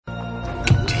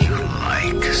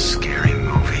scary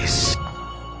movies.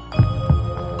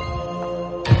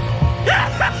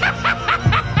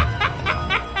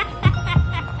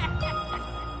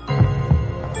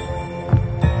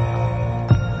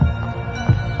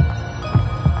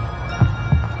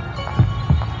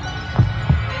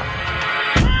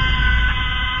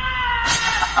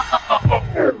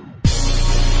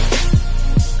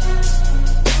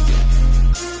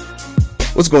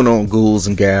 What's going on, ghouls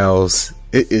and gals?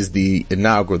 It is the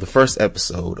inaugural, the first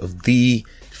episode of The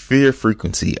Fear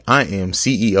Frequency. I am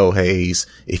CEO Haize,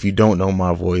 if you don't know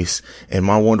my voice, and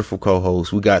my wonderful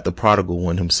co-host, we got the prodigal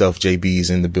one himself, Jay B, is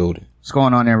in the building. What's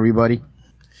going on, everybody?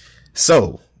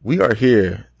 So, we are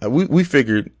here. We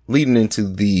figured, leading into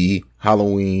the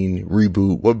Halloween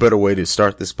reboot, what better way to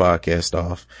start this podcast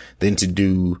off than to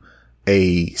do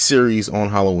a series on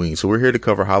Halloween. So we're here to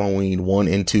cover Halloween 1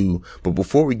 and 2. But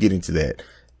before we get into that,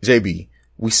 JB,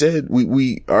 we said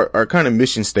our kind of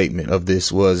mission statement of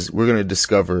this was we're going to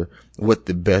discover what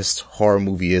the best horror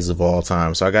movie is of all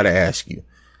time. So I got to ask you,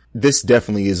 this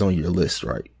definitely is on your list,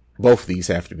 right? Both of these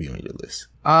have to be on your list.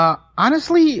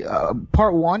 Honestly,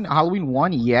 part 1, Halloween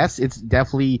 1, yes, it's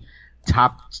definitely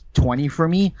top 20 for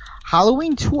me.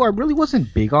 Halloween 2, I really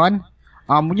wasn't big on.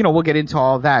 We'll get into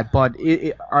all that, but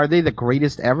are they the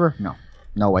greatest ever?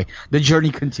 No way. The journey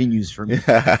continues for me.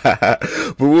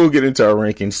 But we'll get into our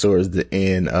rankings towards the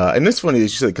end. And it's funny that you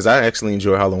said, because I actually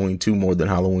enjoy Halloween 2 more than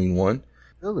Halloween 1.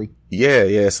 Really?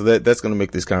 Yeah. So that's going to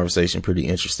make this conversation pretty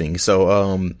interesting.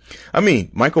 So,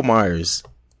 Michael Myers,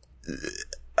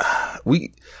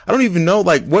 I don't even know,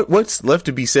 like, what's left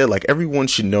to be said. Like, everyone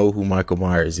should know who Michael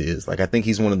Myers is. Like, I think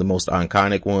he's one of the most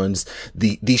iconic ones.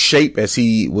 The shape, as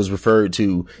he was referred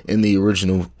to in the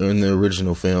original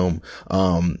film.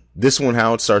 This one,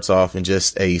 how it starts off in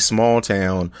just a small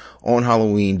town on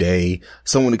Halloween day.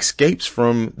 Someone escapes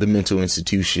from the mental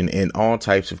institution and all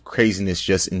types of craziness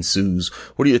just ensues.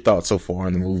 What are your thoughts so far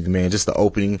on the movie, man? Just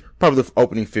probably the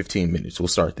opening 15 minutes. We'll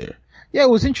start there. Yeah, it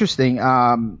was interesting.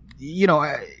 You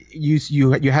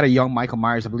had a young Michael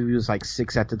Myers. I believe he was like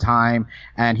 6 at the time,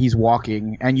 and he's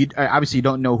walking, and you obviously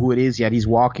don't know who it is yet. He's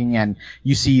walking, and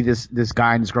you see this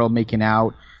guy and this girl making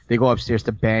out. They go upstairs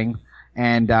to bang,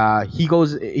 and he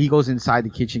goes inside the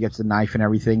kitchen, gets the knife and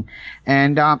everything,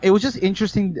 and it was just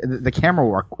interesting, the camera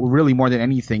work, really, more than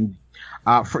anything.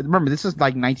 Remember, this is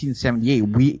like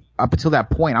 1978. Up until that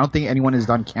point, I don't think anyone has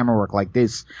done camera work like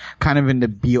this, kind of in the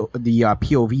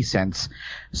POV sense.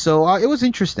 So, it was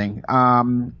interesting.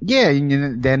 And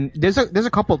then there's a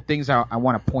couple of things I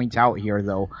want to point out here,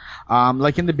 though.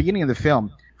 Like in the beginning of the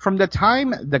film, from the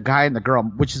time the guy and the girl,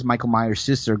 which is Michael Myers'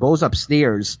 sister, goes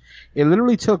upstairs, it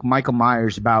literally took Michael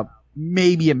Myers about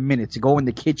maybe a minute to go in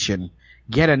the kitchen,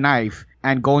 get a knife,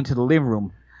 and go into the living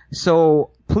room. So,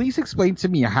 please explain to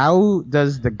me, how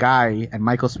does the guy and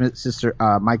Michael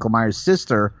Myers'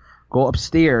 sister go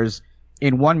upstairs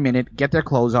in 1 minute, get their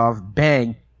clothes off,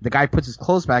 bang, the guy puts his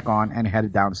clothes back on and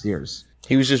headed downstairs?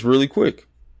 He was just really quick.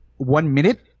 1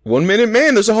 minute? 1 minute,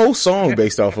 man. There's a whole song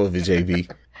based off of it,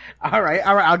 JB. All right.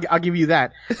 I'll give you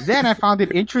that. Then I found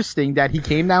it interesting that he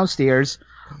came downstairs.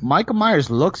 Michael Myers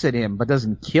looks at him, but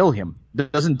doesn't kill him,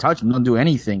 doesn't touch him, doesn't do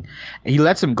anything. He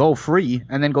lets him go free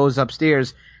and then goes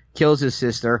upstairs, kills his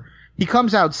sister. He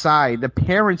comes outside. The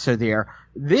parents are there.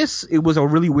 It was a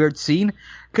really weird scene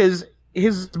because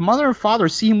his mother and father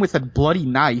see him with a bloody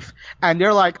knife, and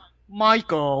they're like,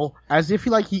 Michael, as if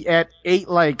he ate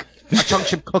like a chunk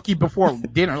chip cookie before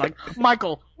dinner. Like,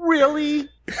 Michael, really?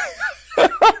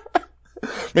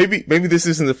 Maybe this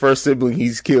isn't the first sibling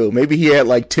he's killed. Maybe he had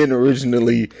like 10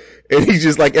 originally, and he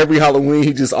just, like, every Halloween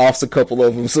he just offs a couple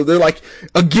of them. So they're like,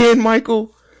 again,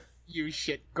 Michael? You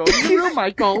shit. Go to the room,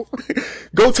 Michael.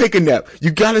 Go take a nap.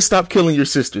 You gotta stop killing your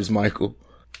sisters, Michael.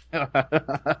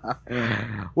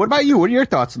 What about you? What are your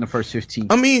thoughts on the first 15?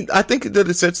 I mean, I think that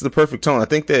it sets the perfect tone. I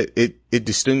think that it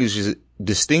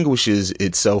distinguishes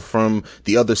itself from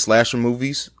the other slasher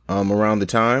movies, around the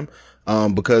time,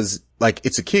 because, like,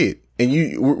 it's a kid.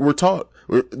 And we're taught,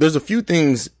 there's a few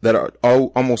things that are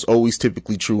almost always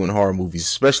typically true in horror movies,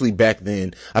 especially back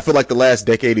then. I feel like the last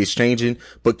decade is changing,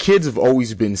 but kids have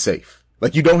always been safe.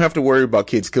 Like, you don't have to worry about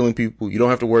kids killing people. You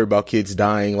don't have to worry about kids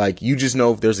dying. Like, you just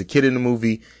know if there's a kid in the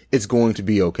movie, it's going to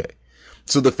be okay.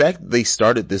 So the fact that they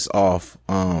started this off,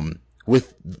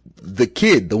 with the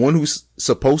kid, the one who's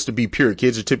supposed to be pure,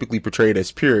 kids are typically portrayed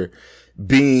as pure,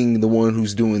 being the one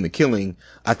who's doing the killing,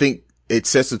 I think it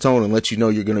sets the tone and lets you know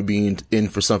you're going to be in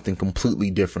for something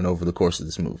completely different over the course of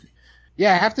this movie.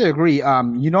 Yeah, I have to agree.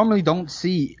 You normally don't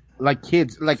see, like,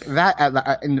 kids like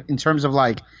that in terms of,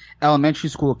 like, elementary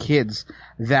school kids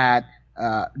that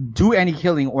do any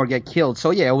killing or get killed.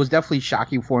 So yeah, it was definitely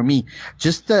shocking for me.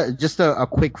 Just a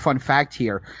quick fun fact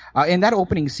here. In that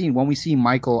opening scene, when we see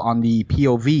Michael on the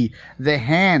POV, the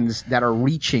hands that are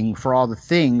reaching for all the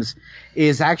things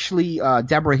is actually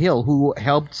Deborah Hill, who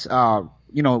helped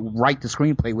write the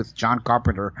screenplay with John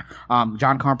Carpenter.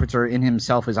 John Carpenter in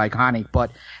himself is iconic,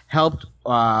 but helped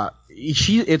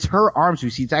it's her arms we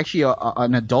see. It's actually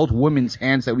an adult woman's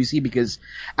hands that we see, because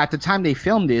at the time they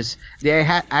filmed this, they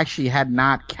had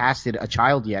not casted a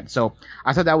child yet. So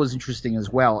I thought that was interesting as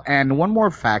well. And one more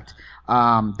fact,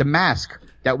 the mask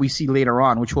that we see later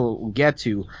on, which we'll get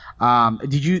to,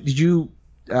 did you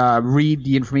read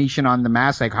the information on the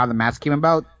mask, like how the mask came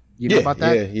about? You know about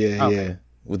that? Yeah.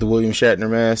 With the William Shatner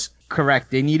mask.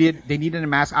 Correct. They needed a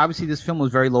mask. Obviously, this film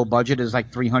was very low budget. It was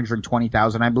like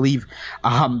 $320,000, I believe.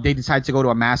 They decided to go to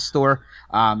a mask store.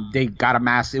 They got a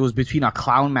mask. It was between a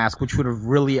clown mask, which would have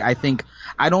really, I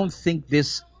don't think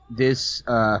this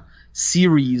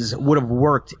series would have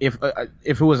worked if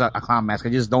it was a clown mask. I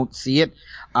just don't see it.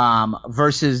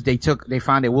 Versus they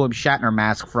found a William Shatner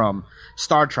mask from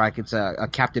Star Trek. It's a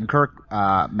Captain Kirk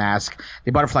mask.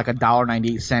 They bought it for like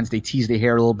 $1.98. They teased the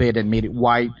hair a little bit and made it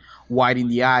wide in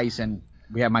the eyes, and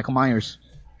we have Michael Myers.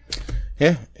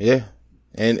 Yeah.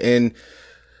 And an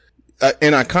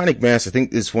iconic mask, I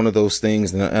think, is one of those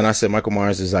things, and I said Michael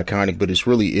Myers is iconic, but it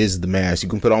really is the mask. You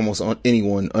can put almost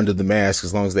anyone under the mask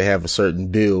as long as they have a certain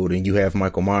build, and you have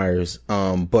Michael Myers.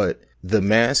 But the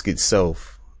mask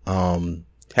itself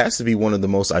has to be one of the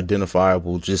most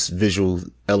identifiable just visual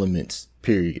elements,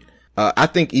 period. I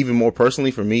think even more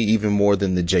personally for me, even more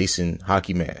than the Jason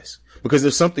hockey mask, because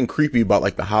there's something creepy about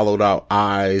like the hollowed out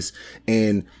eyes.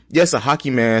 And yes, a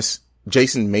hockey mask,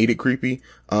 Jason made it creepy.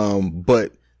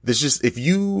 But there's just, if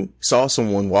you saw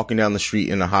someone walking down the street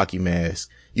in a hockey mask,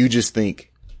 you just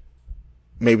think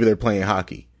maybe they're playing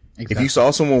hockey. Exactly. If you saw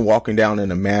someone walking down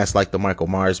in a mask like the Michael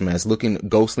Myers mask, looking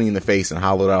ghostly in the face and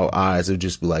hollowed out eyes, it would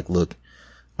just be like, look,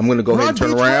 I'm going to go ahead and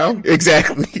turn around.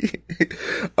 Exactly.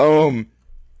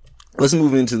 Let's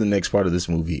move into the next part of this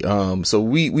movie. So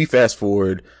we fast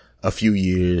forward a few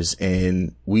years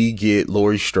and we get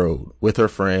Laurie Strode with her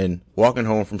friend walking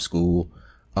home from school.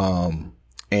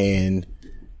 And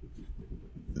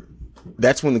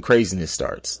that's when the craziness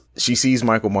starts. She sees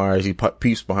Michael Myers. He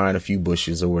peeps behind a few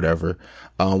bushes or whatever.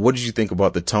 What did you think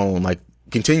about the tone? Like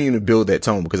continuing to build that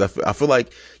tone, because I feel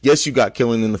like, yes, you got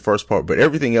killing in the first part, but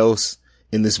everything else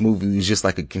in this movie is just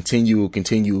like a continual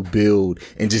build,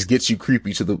 and just gets you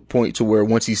creepy to the point to where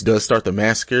once he does start the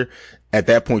massacre, at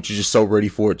that point you're just so ready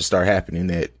for it to start happening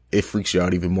that it freaks you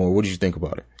out even more. What did you think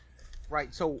about it?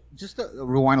 Right. So just to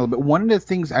rewind a little bit, one of the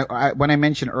things when I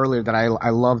mentioned earlier that I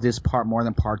love this part more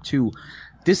than part two,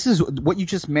 this is what you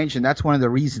just mentioned. That's one of the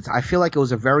reasons. I feel like it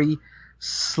was a very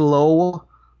slow,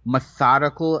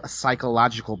 methodical,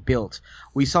 psychological build.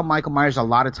 We saw Michael Myers a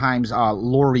lot of times.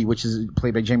 Laurie, which is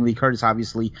played by Jamie Lee Curtis,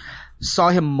 obviously, saw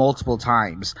him multiple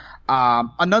times.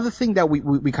 Another thing that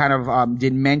we kind of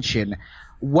didn't mention,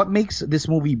 what makes this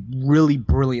movie really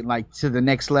brilliant, like to the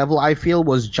next level, I feel,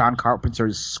 was John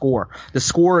Carpenter's score. The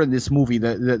score in this movie,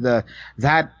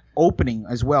 that opening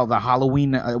as well, the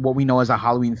Halloween, what we know as a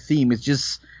Halloween theme, is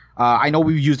just, I know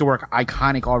we've used the word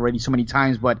iconic already so many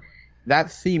times, but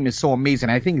that theme is so amazing.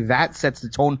 I think that sets the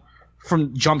tone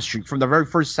from Jump Street. From the very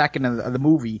first second of the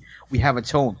movie, we have a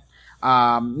tone.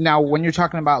 Now, when you're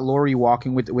talking about Laurie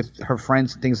walking with her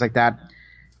friends and things like that,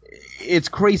 it's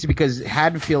crazy because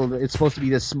Haddonfield, it's supposed to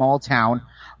be this small town,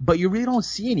 but you really don't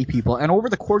see any people. And over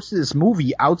the course of this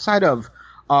movie, outside of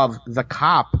the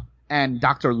cop and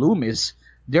Dr. Loomis,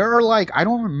 there are like, I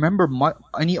don't remember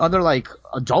any other like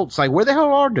adults. Like, where the hell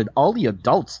are all the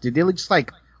adults? Did they just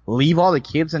like leave all the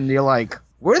kids and they're like,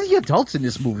 where are the adults in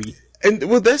this movie? And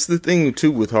well, that's the thing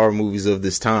too with horror movies of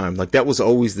this time. Like that was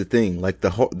always the thing. Like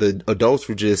the adults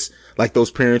were just like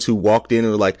those parents who walked in and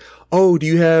were like, "Oh,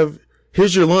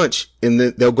 here's your lunch," and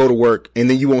then they'll go to work, and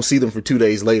then you won't see them for 2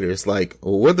 days later. It's like,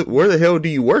 well, where the hell do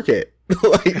you work at?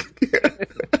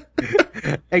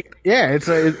 Yeah,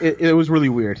 it was really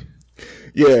weird.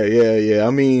 Yeah. I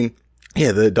mean,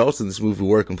 yeah, the adults in this movie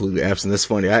were completely absent. That's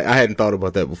funny. I hadn't thought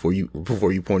about that before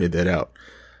you pointed that out.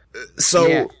 So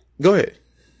yeah. Go ahead.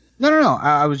 No.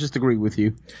 I was just agreeing with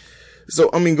you. So,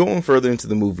 I mean, going further into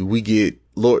the movie, we get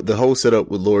the whole setup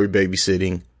with Laurie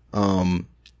babysitting, and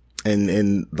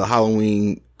the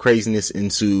Halloween craziness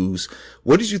ensues.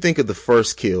 What did you think of the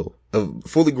first kill of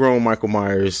fully grown Michael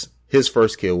Myers? His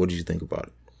first kill. What did you think about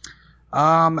it?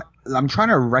 I'm trying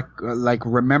to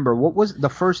remember what was the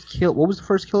first kill. What was the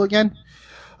first kill again?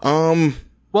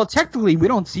 Well, technically, we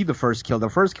don't see the first kill. The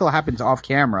first kill happens off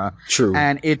camera. True.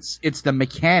 And it's the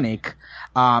mechanic,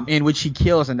 in which he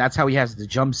kills, and that's how he has the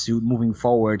jumpsuit moving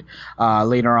forward,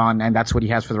 later on, and that's what he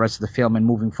has for the rest of the film and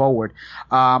moving forward.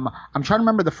 I'm trying to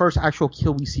remember the first actual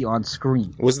kill we see on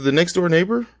screen. Was it the next door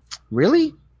neighbor?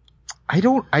 Really?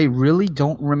 I really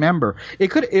don't remember.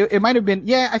 It might have been,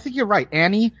 yeah, I think you're right.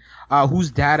 Annie,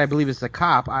 whose dad I believe is the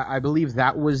cop, I believe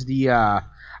that was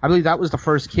the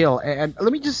first kill. And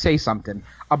let me just say something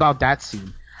about that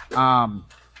scene.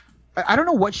 I don't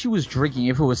know what she was drinking,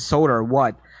 if it was soda or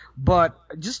what, but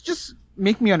just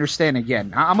make me understand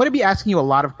again. I'm going to be asking you a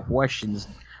lot of questions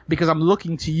because I'm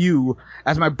looking to you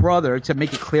as my brother to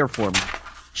make it clear for me.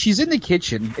 She's in the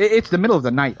kitchen. It's the middle of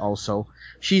the night also.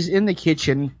 She's in the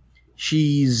kitchen.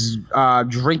 She's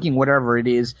drinking whatever it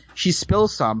is. She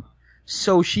spills some.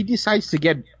 So she decides to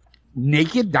get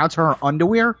naked down to her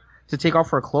underwear to take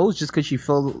off her clothes just because she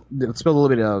spilled a little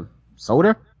bit of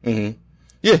soda? Mm-hmm.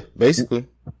 Yeah, basically.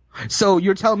 So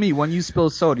you're telling me when you spill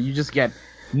soda, you just get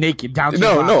naked down to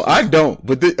No, I don't.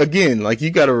 But again, like, you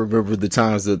got to remember the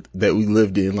times that we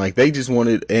lived in. Like, they just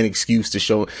wanted an excuse to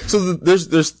show. So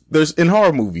there's in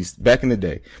horror movies back in the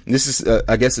day. And this is,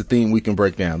 I guess, a theme we can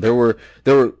break down. There were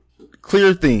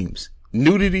clear themes: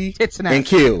 nudity and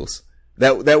kills.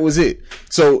 That was it.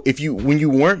 So when you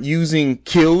weren't using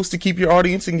kills to keep your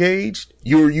audience engaged,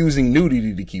 you were using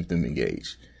nudity to keep them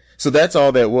engaged. So that's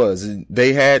all that was.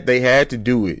 They had to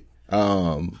do it.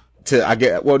 Not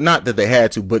that they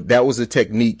had to, but that was a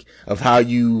technique of how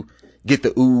you get the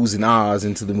oohs and ahs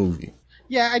into the movie.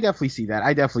 Yeah, I definitely see that.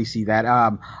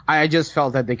 I just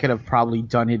felt that they could have probably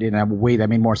done it in a way that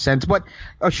made more sense. But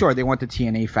sure, they want the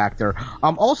TNA factor.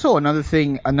 Also, another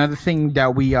thing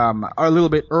that we a little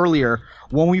bit earlier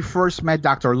when we first met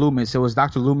Dr. Loomis, it was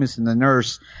Dr. Loomis and the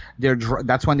nurse.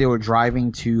 That's when they were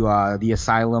driving to the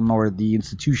asylum or the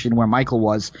institution where Michael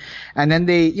was, and then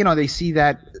they see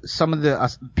that some of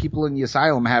the people in the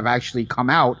asylum have actually come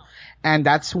out, and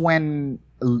that's when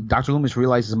Dr. Loomis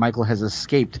realizes Michael has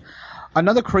escaped.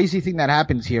 Another crazy thing that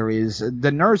happens here is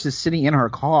the nurse is sitting in her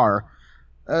car.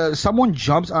 Someone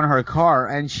jumps on her car,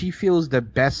 and she feels the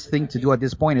best thing to do at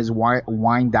this point is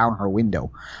wind down her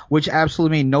window, which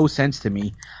absolutely made no sense to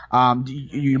me. Do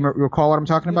you recall what I'm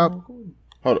talking about?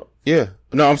 Hold on. Yeah.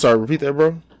 No, I'm sorry. Repeat that,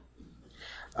 bro.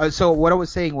 So what I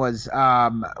was saying was,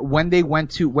 when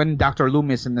Dr.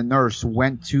 Loomis and the nurse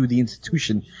went to the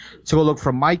institution to go look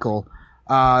for Michael,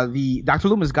 Dr.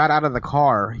 Loomis got out of the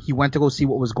car. He went to go see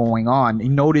what was going on. He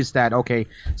noticed that, okay,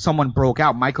 someone broke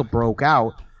out. Michael broke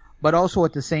out. But also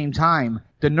at the same time,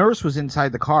 the nurse was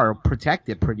inside the car,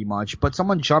 protected pretty much. But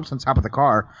someone jumps on top of the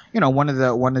car. One of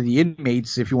the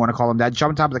inmates, if you want to call him that,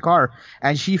 jumped on top of the car,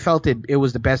 and she felt it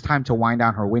was the best time to wind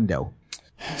down her window.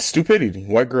 Stupidity.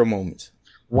 White girl moments.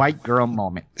 White girl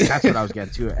moment. That's what I was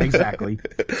getting to. Exactly.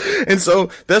 And so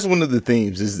that's one of the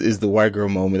themes is the white girl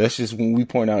moment. That's just when we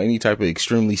point out any type of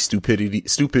extremely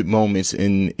stupid moments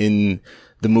in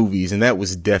the movies. And that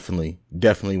was definitely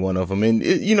one of them. And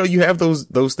you have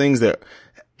those things that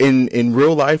in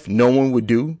real life, no one would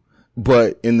do,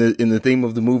 but in the theme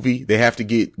of the movie, they have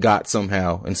to got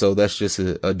somehow. And so that's just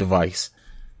a device.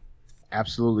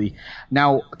 Absolutely.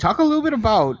 Now talk a little bit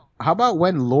about, how about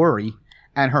when Lori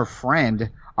and her friend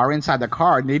are inside the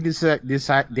car and they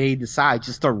decide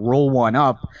just to roll one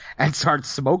up and start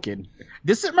smoking.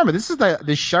 This is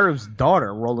the sheriff's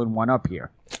daughter rolling one up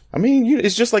here. I mean,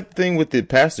 it's just like the thing with the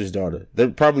pastor's daughter. They're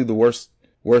probably the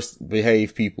worst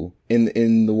behaved people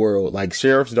in the world. Like,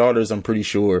 sheriff's daughters, I'm pretty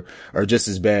sure, are just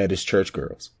as bad as church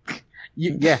girls.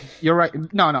 Yeah, you're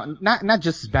right. No, not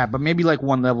just as bad, but maybe like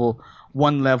one level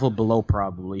below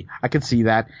probably. I could see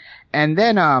that. And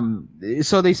then,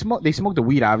 so they smoke the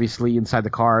weed obviously inside the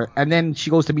car, and then she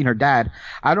goes to meet her dad.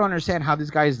 I don't understand how this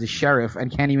guy is the sheriff and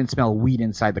can't even smell weed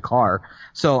inside the car.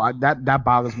 So that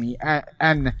bothers me.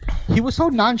 And he was so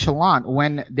nonchalant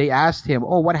when they asked him,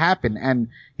 "Oh, what happened?" And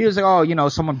he was like, "Oh,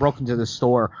 someone broke into the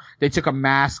store. They took a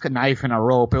mask, a knife, and a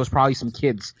rope. It was probably some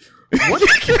kids." What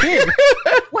kid?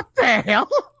 What the hell?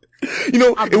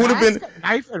 It would have been a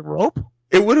knife and rope.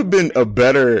 It would have been a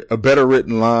better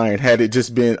written line had it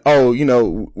just been,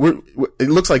 it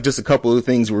looks like just a couple of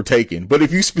things were taken. But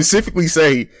if you specifically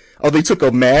say, they took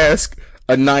a mask,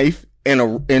 a knife,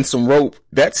 and some rope,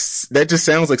 that just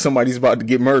sounds like somebody's about to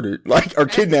get murdered, or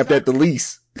kidnapped at the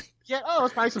least. Yeah,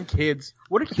 it's probably some kids.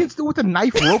 What do kids do with a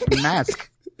knife, rope, and mask?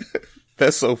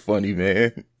 That's so funny,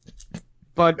 man.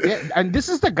 But, yeah, and this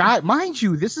is the guy, mind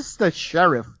you, this is the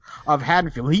sheriff of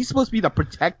Haddonfield. He's supposed to be the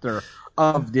protector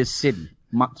of this city.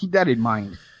 Keep that in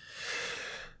mind.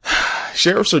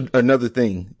 Sheriffs are another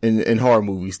thing in horror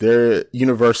movies. They're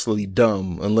universally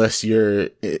dumb unless you're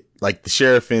like the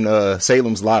sheriff in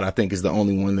Salem's Lot, I think, is the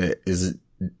only one that is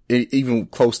even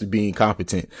close to being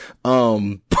competent.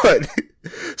 But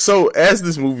so as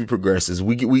this movie progresses,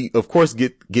 we of course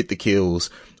get the kills.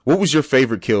 What was your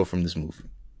favorite kill from this movie?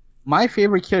 My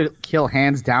favorite kill,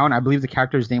 hands down, I believe the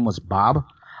character's name was Bob.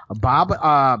 Bob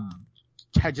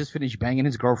had just finished banging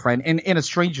his girlfriend in a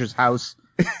stranger's house.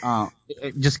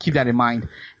 Just keep that in mind.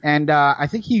 And I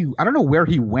think I don't know where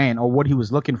he went or what he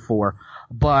was looking for,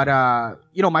 but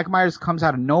Michael Myers comes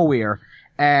out of nowhere,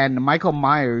 and Michael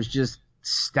Myers just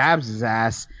stabs his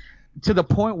ass to the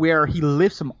point where he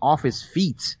lifts him off his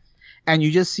feet, and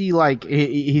you just see like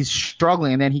he's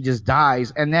struggling, and then he just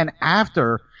dies. And then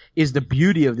after is the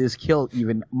beauty of this kill.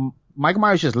 Even Michael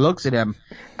Myers just looks at him,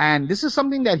 and this is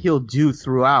something that he'll do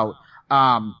throughout.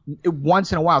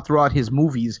 Once in a while throughout his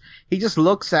movies, he just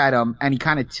looks at him and he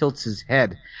kind of tilts his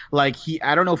head. Like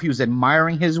I don't know if he was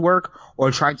admiring his work or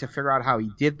trying to figure out how he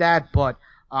did that, but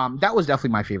that was definitely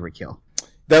my favorite kill.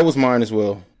 That was mine as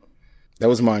well.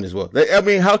 I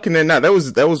mean, how can that not? That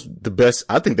was the best.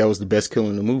 I think that was the best kill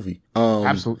in the movie.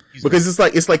 Absolutely. Because it's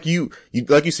like you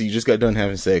like you said, you just got done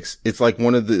having sex. It's like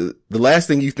one of the last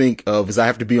thing you think of is I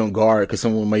have to be on guard because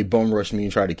someone may bum rush me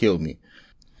and try to kill me.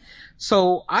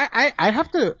 So I have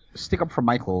to stick up for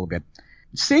Michael a little bit.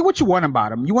 Say what you want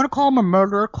about him. You want to call him a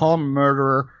murderer, call him a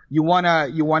murderer. You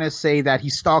wanna say that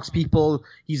he stalks people,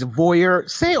 he's a voyeur.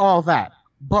 Say all that,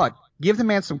 but give the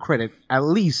man some credit. At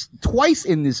least twice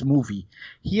in this movie,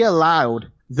 he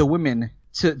allowed the women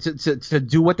to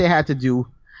do what they had to do,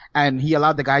 and he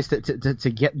allowed the guys to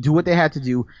do what they had to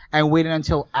do, and waited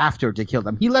until after to kill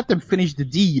them. He let them finish the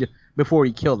deed before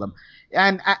he killed them,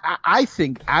 and I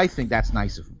think that's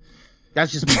nice of him.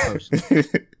 That's just me personally.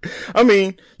 I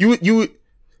mean, he's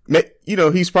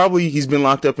been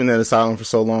locked up in that asylum for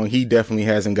so long. He definitely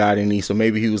hasn't got any. So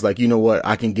maybe he was like, you know what?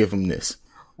 I can give him this.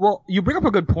 Well, you bring up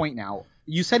a good point now.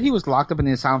 You said he was locked up in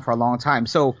the asylum for a long time.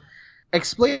 So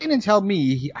explain and tell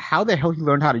me how the hell he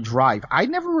learned how to drive. I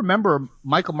never remember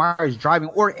Michael Myers driving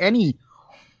or any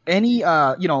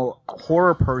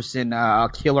horror person,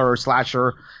 killer or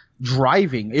slasher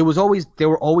driving. They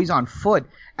were always on foot.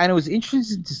 And it was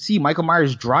interesting to see Michael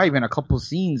Myers drive in a couple of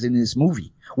scenes in this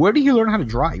movie. Where did he learn how to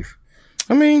drive?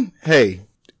 I mean, hey,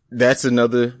 that's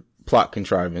another plot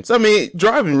contrivance. I mean,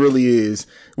 driving really is.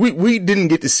 We didn't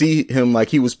get to see him like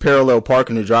he was parallel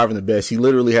parking or driving the best. He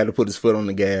literally had to put his foot on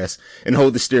the gas and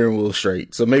hold the steering wheel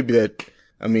straight. So maybe that,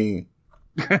 I mean,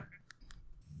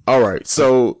 all right.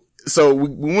 So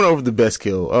we went over the best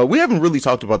kill. We haven't really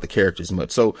talked about the characters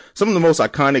much. So some of the most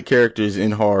iconic characters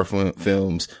in horror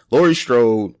films, Laurie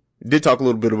Strode, did talk a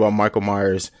little bit about Michael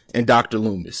Myers, and Dr.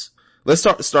 Loomis. Let's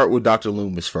start with Dr.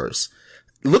 Loomis first.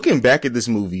 Looking back at this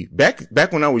movie,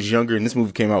 back when I was younger, and this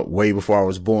movie came out way before I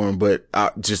was born, but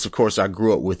of course I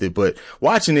grew up with it, but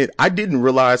watching it, I didn't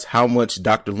realize how much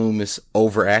Dr. Loomis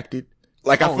overacted.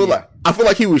 Like, I feel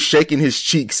like he was shaking his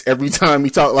cheeks every time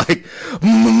he talked, like,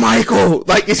 Michael!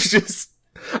 Like, it's just,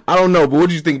 I don't know, but what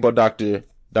do you think about Dr.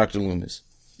 Loomis?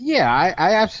 Yeah,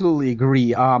 I absolutely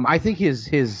agree. I think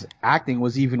his acting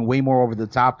was even way more over the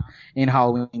top in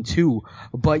Halloween 2.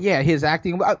 But yeah, his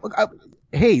acting,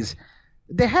 Haize,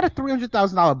 they had a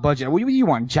 $300,000 budget. What do you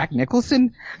want, Jack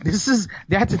Nicholson?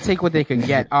 They had to take what they can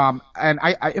get. And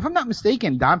I if I'm not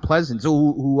mistaken, Don Pleasance,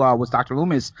 who was Dr.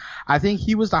 Loomis, I think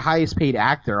he was the highest paid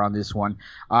actor on this one.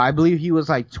 I believe he was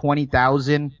like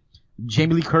 $20,000.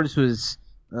 Jamie Lee Curtis was,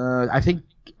 I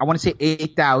want to say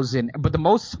 8,000. But the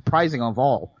most surprising of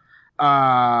all,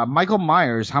 Michael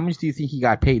Myers, how much do you think he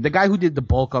got paid? The guy who did the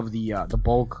bulk of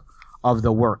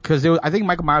the work, because I think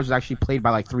Michael Myers was actually played by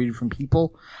like 3 different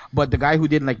people, but the guy who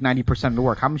did like 90% of the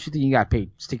work, how much do you think he got paid?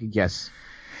 Just take a guess.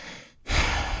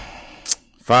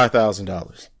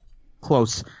 $5,000.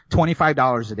 Close.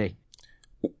 $25 a day.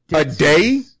 A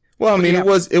day? Well, I mean, yeah. It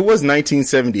was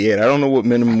 1978. I don't know what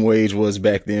minimum wage was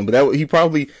back then, but that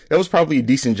was probably a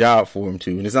decent job for him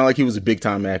too. And it's not like he was a big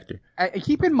time actor.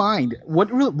 Keep in mind what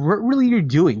really you're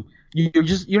doing.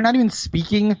 You're not even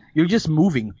speaking. You're just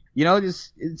moving. You know,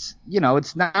 it's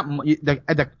not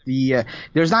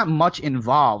there's not much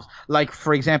involved. Like,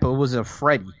 for example, it was a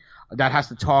Freddy that has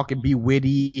to talk and be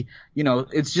witty. You know,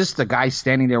 it's just a guy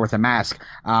standing there with a mask.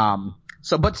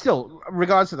 But still,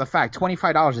 regardless of the fact,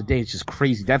 $25 a day is just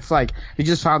crazy. That's like they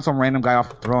just found some random guy off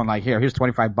the throne. Like, here's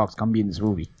 $25. Come be in this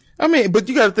movie. I mean, but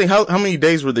you got to think how many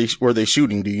days were they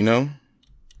shooting? Do you know?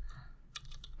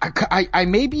 I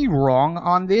may be wrong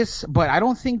on this, but I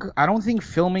don't think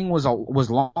filming was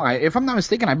long. If I'm not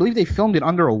mistaken, I believe they filmed it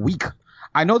under a week.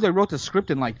 I know they wrote the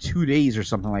script in like 2 days or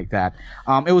something like that.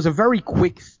 It was a very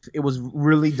quick. It was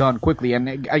really done quickly,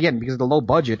 and again, because of the low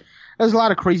budget, there's a lot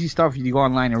of crazy stuff. You go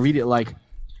online and read it, like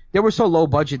they were so low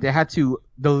budget. They had to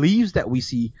the leaves that we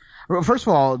see. First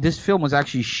of all, this film was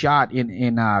actually shot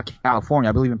in California,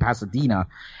 I believe in Pasadena,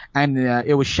 and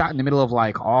it was shot in the middle of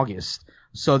like August.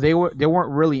 So there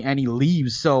weren't really any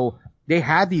leaves. So they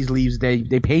had these leaves. They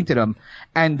painted them,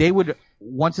 and they would,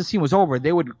 once the scene was over,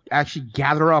 they would actually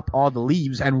gather up all the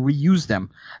leaves and reuse them.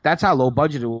 That's how low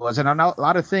budget it was. And a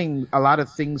lot of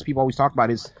things people always talk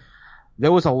about is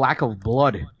there was a lack of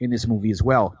blood in this movie as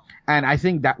well. And I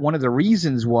think that one of the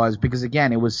reasons was because,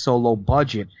 again, it was so low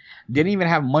budget. Didn't even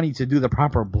have money to do the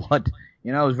proper blood.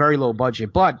 You know, it was very low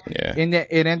budget. But Yeah.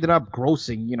 it ended up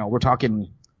grossing, we're talking,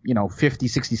 $50, $60,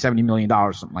 $70 million,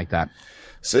 something like that.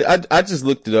 So I just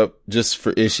looked it up just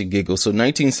for ish and giggle. So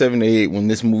 1978, when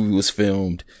this movie was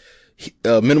filmed,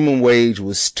 minimum wage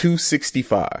was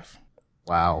 $2.65.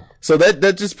 Wow. So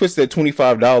that just puts that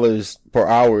 $25 per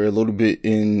hour a little bit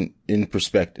in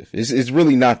perspective. It's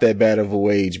really not that bad of a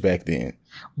wage back then.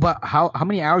 But how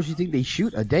many hours do you think they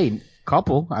shoot a day?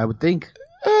 Couple, I would think.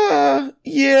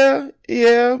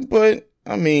 Yeah, but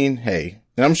I mean, hey.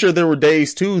 And I'm sure there were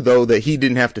days too, though, that he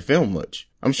didn't have to film much.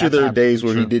 I'm sure there were days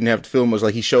where he didn't have to film much.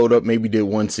 Like he showed up, maybe did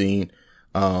one scene.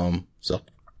 So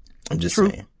I'm just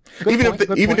saying.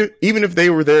 Even if they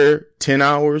were there 10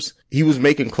 hours, he was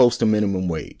making close to minimum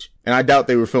wage. And I doubt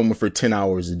they were filming for 10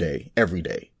 hours a day, every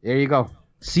day. There you go.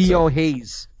 CEO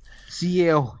Haize,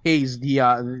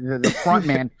 the front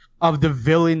man of the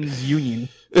Villains Union.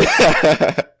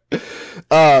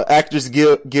 Actors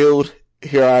Guild,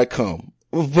 here I come.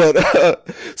 But,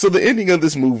 so the ending of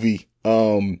this movie,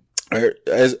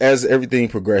 as everything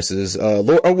progresses,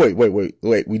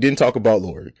 wait. We didn't talk about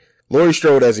Laurie. Laurie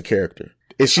Strode as a character.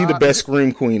 Is she the best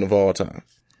scream queen of all time?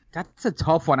 That's a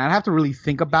tough one. I'd have to really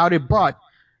think about it, but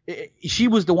she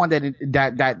was the one that if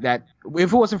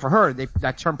it wasn't for her,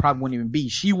 that term probably wouldn't even be.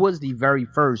 She was the very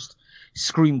first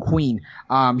scream queen.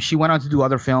 She went on to do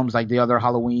other films like the other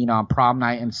Halloween, Prom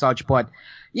Night and such, but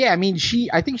yeah, I mean,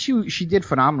 I think she did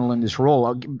phenomenal in this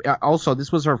role. Also,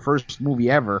 this was her first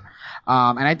movie ever.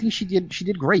 And I think she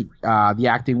did great. The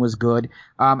acting was good.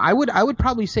 I would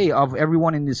probably say of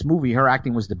everyone in this movie, her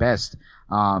acting was the best.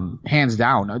 Hands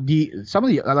down. Some of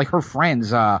the, like her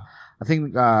friends, I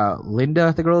think,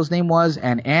 Linda, the girl's name was,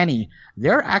 and Annie,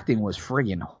 their acting was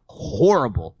friggin'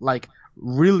 horrible. Like,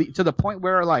 really, to the point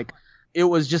where, like, it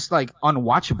was just, like,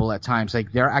 unwatchable at times.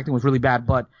 Like, their acting was really bad,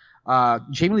 but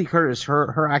Jamie Lee Curtis,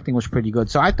 her acting was pretty good.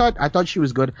 So I thought she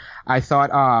was good. I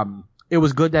thought it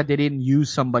was good that they didn't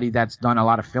use somebody that's done a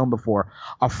lot of film before,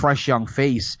 a fresh young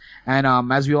face. And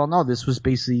as we all know, this was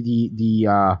basically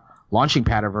the launching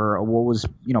pad of her, what was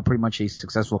pretty much a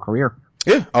successful career.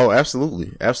 Yeah. Oh,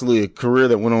 absolutely, absolutely. A career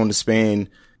that went on to span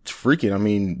freaking, I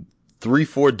mean,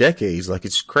 3-4 decades. Like,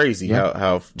 it's crazy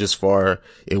how just far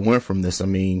it went from this. I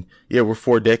mean, yeah, we're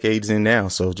 4 decades in now.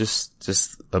 So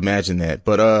just imagine that.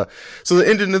 But, so the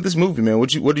ending of this movie, man, what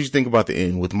did you think about the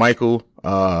end with Michael,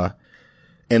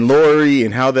 and Laurie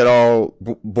and how that all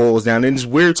boils down? And it's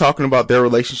weird talking about their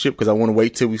relationship because I want to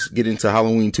wait till we get into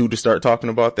Halloween 2 to start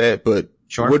talking about that. But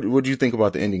sure. What do you think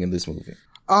about the ending of this movie?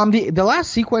 The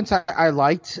last sequence I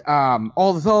liked,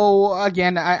 although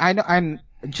again, I'm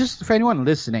just for anyone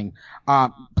listening,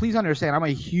 please understand I'm a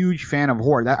huge fan of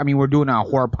horror. We're doing a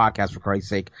horror podcast for Christ's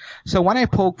sake. So when I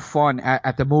poke fun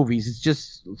at the movies, it's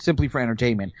just simply for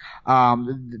entertainment.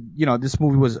 This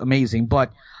movie was amazing,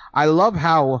 but I love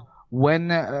how when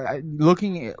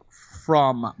looking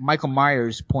from Michael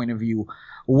Myers' point of view,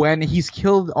 when he's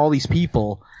killed all these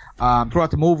people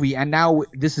throughout the movie, and now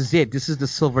this is it. This is the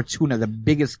silver tuna, the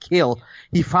biggest kill.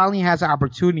 He finally has an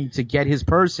opportunity to get his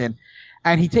person,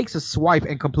 and he takes a swipe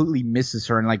and completely misses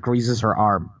her and like grazes her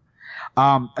arm.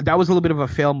 That was a little bit of a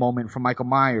fail moment from Michael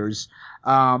Myers.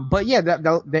 But yeah,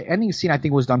 the ending scene I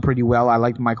think was done pretty well. I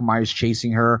liked Michael Myers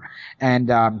chasing her,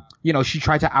 and she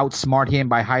tried to outsmart him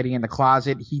by hiding in the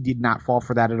closet. He did not fall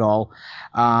for that at all.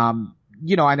 And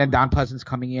then Don Pleasant's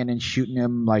coming in and shooting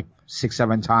him like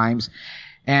 6-7 times.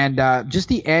 And just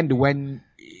the end when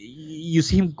you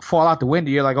see him fall out the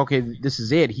window, you're like, okay, this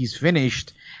is it. He's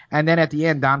finished. And then at the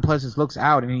end, Don Pleasant looks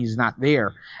out and he's not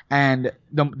there. And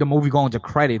the movie going to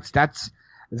credits.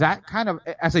 That kind of,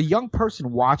 as a young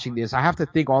person watching this, I have to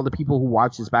think all the people who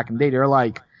watched this back in the day, they're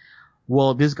like,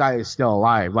 well, this guy is still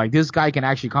alive. Like, this guy can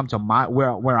actually come to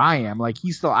where I am. Like,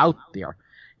 he's still out there.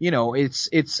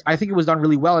 I think it was done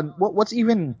really well. And what's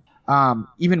even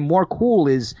more cool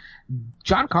is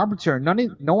John Carpenter,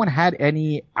 no one had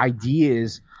any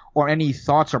ideas or any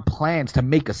thoughts or plans to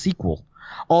make a sequel.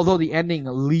 Although the ending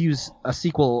leaves a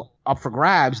sequel up for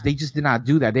grabs, they just did not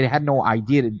do that. They had no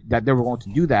idea that they were going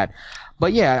to do that.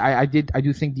 But yeah, I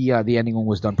do think the ending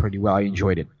was done pretty well. I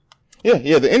enjoyed it.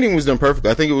 Yeah, the ending was done perfect.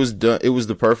 I think it was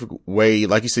the perfect way,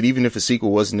 like you said, even if a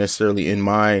sequel wasn't necessarily in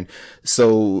mind.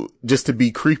 So just to be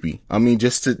creepy. I mean,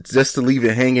 just to leave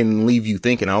it hanging and leave you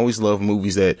thinking. I always love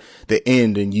movies that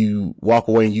end and you walk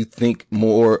away and you think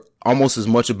more, almost as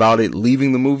much about it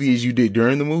leaving the movie as you did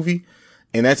during the movie.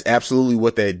 And that's absolutely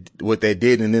what that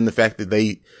did. And then the fact that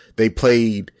they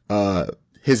played,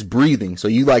 his breathing. So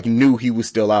you like knew he was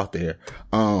still out there.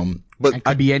 But it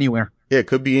could be anywhere. Yeah, it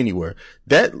could be anywhere.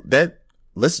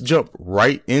 Let's jump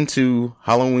right into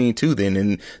Halloween 2 then.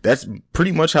 And that's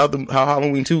pretty much how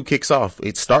Halloween 2 kicks off.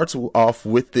 It starts off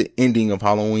with the ending of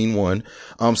Halloween 1.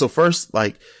 So first,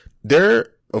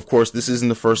 of course, this isn't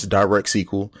the first direct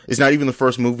sequel. It's not even the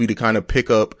first movie to kind of pick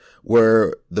up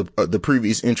where the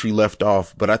previous entry left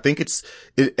off. But I think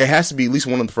it has to be at least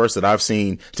one of the first that I've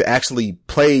seen to actually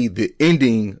play the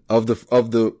ending of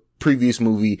the previous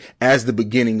movie as the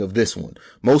beginning of this one.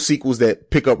 Most sequels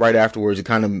that pick up right afterwards, it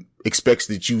kind of expects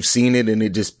that you've seen it and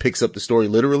it just picks up the story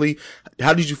literally.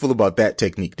 How did you feel about that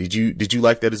technique? Did you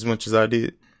like that as much as I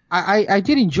did? I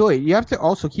did enjoy it. You have to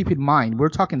also keep in mind, we're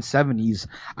talking 70s.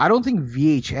 I don't think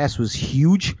VHS was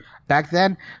huge back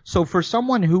then. So for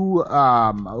someone who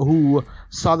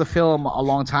saw the film a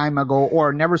long time ago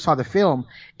or never saw the film,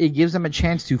 it gives them a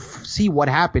chance to see what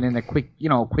happened in a quick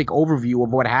overview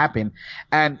of what happened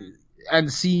and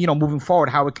see, moving forward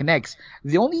how it connects.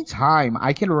 The only time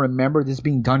I can remember this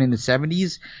being done in the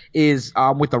 70s is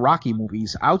with the Rocky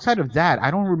movies. Outside of that, I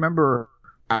don't remember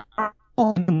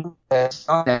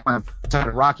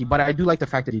Rocky, but I do like the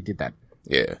fact that he did that.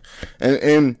 Yeah.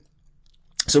 And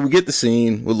so we get the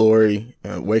scene with Laurie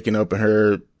waking up and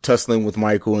her tussling with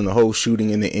Michael and the whole shooting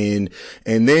in the end.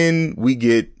 And then we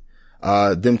get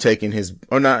them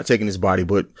not taking his body,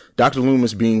 but Dr.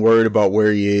 Loomis being worried about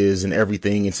where he is and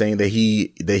everything and saying that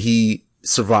he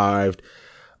survived.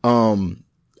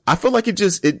 I feel like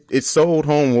it sold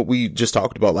home what we just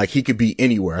talked about. Like he could be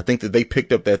anywhere. I think that they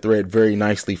picked up that thread very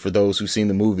nicely for those who've seen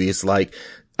the movie. It's like,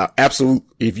 absolute.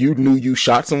 If you knew you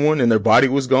shot someone and their body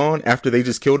was gone after they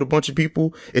just killed a bunch of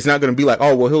people, it's not going to be like,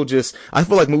 oh, well, I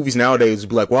feel like movies nowadays would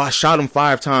be like, well, I shot him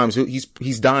 5 times.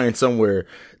 He's dying somewhere.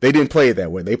 They didn't play it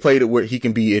that way. They played it where he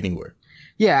can be anywhere.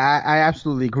 Yeah, I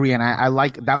absolutely agree. And I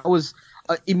like, that was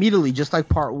immediately, just like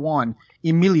part 1,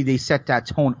 immediately they set that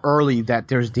tone early that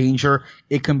there's danger.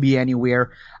 It can be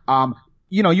anywhere.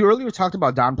 You earlier talked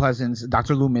about Don Pleasant's,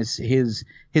 Dr. Loomis, his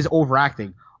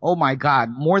overacting. Oh my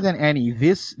God, more than any,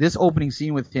 this opening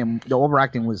scene with him, the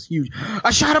overacting was huge.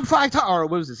 I shot him 5 times, or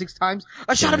what was it, 6 times?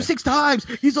 I shot him 6 times.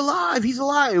 He's alive.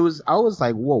 I was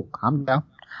like, whoa, calm down.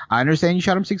 I understand you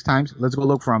shot him 6 times. Let's go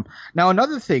look for him. Now,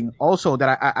 another thing also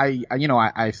that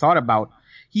I thought about,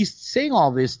 he's saying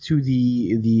all this to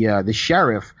the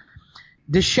sheriff.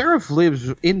 The sheriff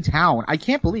lives in town. I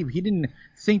can't believe he didn't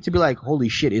think to be like, holy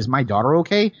shit, is my daughter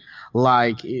okay?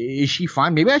 Like, is she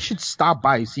fine? Maybe I should stop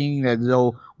by, seeing that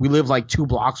though we live like 2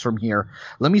 blocks from here.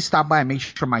 Let me stop by and make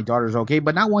sure my daughter's okay.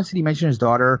 But not once did he mention his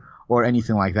daughter or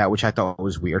anything like that, which I thought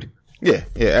was weird. Yeah,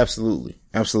 absolutely.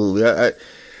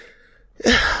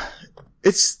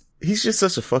 He's just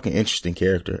such a fucking interesting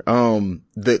character.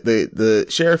 The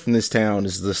sheriff in this town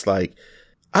is just like,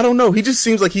 I don't know. He just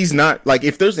seems like he's not, like,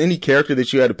 if there's any character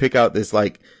that you had to pick out that's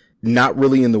like not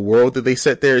really in the world that they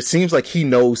set there, it seems like he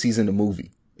knows he's in the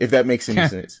movie. If that makes any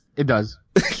sense. It does.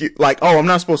 Like, oh, I'm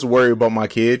not supposed to worry about my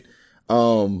kid.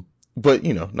 But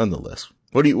nonetheless.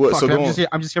 I'm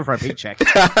just here for a paycheck.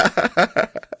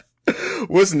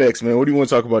 What's next, man? What do you want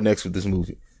to talk about next with this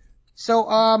movie? So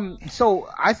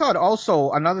I thought also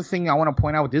another thing I want to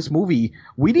point out with this movie,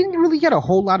 we didn't really get a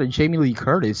whole lot of Jamie Lee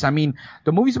Curtis. I mean,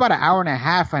 the movie's about 1.5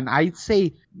 hours, and I'd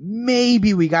say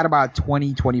maybe we got about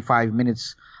 20-25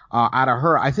 minutes out of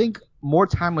her. I think more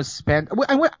time was spent.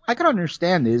 I can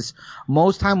understand this.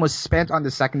 Most time was spent on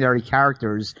the secondary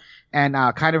characters and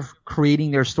kind of creating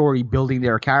their story, building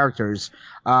their characters.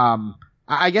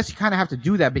 I guess you kind of have to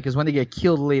do that because when they get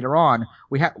killed later on,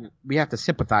 we have to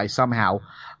sympathize somehow.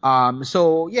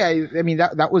 So yeah, I mean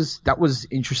that was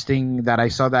interesting that I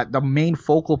saw that the main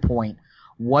focal point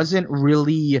wasn't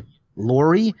really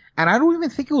Laurie, and I don't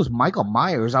even think it was Michael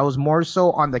Myers. I was more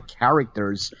so on the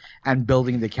characters and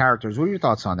building the characters. What are your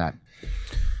thoughts on that?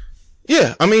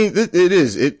 Yeah, I mean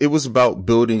it was about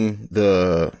building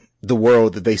the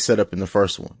world that they set up in the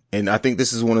first one, and I think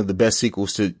this is one of the best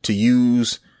sequels to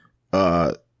use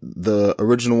the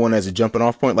original one as a jumping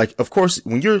off point. Like, of course,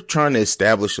 when you're trying to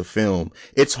establish a film,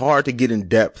 it's hard to get in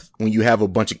depth when you have a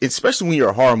bunch of, especially when you're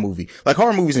a horror movie. Like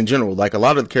horror movies in general, like a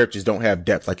lot of the characters don't have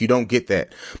depth. Like you don't get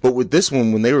that. But with this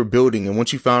one, when they were building and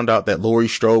once you found out that Laurie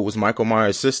Strode was Michael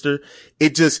Myers' sister,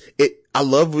 I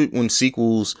love it when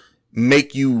sequels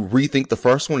make you rethink the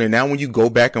first one. And now when you go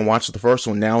back and watch the first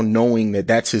one, now knowing that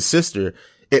that's his sister,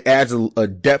 it adds a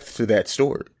depth to that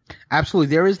story.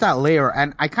 Absolutely. There is that layer.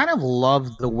 And I kind of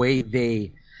love the way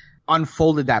they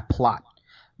unfolded that plot,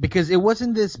 because it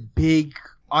wasn't this big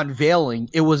unveiling.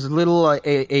 It was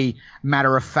a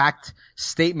matter of fact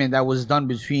statement that was done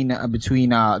between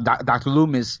Dr.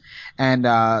 Loomis and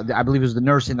I believe it was the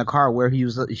nurse in the car, where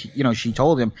she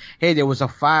told him, hey, there was a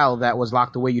file that was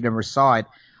locked away, you never saw it.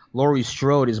 Laurie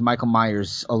Strode is Michael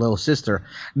Myers' little sister.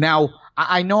 Now,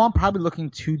 I know I'm probably looking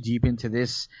too deep into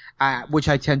this, which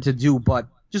I tend to do, but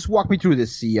just walk me through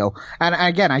this, CEO. And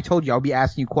again, I told you I'll be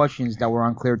asking you questions that were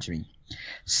unclear to me.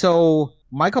 So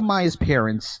Michael Myers'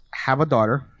 parents have a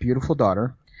daughter, beautiful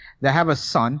daughter. They have a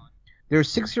son. Their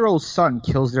 6-year-old son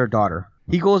kills their daughter.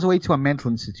 He goes away to a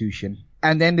mental institution,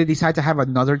 and then they decide to have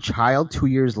another child 2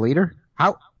 years later.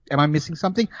 How am I missing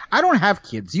something? I don't have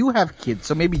kids. You have kids,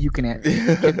 so maybe you can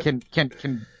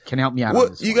help me out. Well,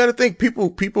 on this you one. got to think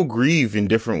people grieve in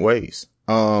different ways.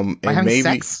 And By having maybe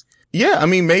sex? Yeah, I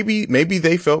mean maybe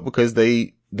they felt because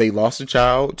they lost a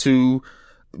child to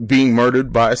being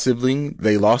murdered by a sibling.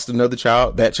 They lost another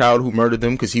child, that child who murdered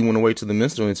them, because he went away to the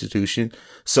mental institution.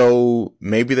 So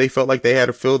maybe they felt like they had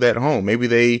to fill that home.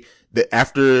 Maybe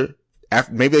after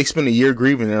maybe they spent a year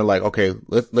grieving, and they're like, okay,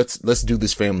 let's do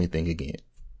this family thing again.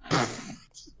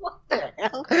 What the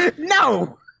hell?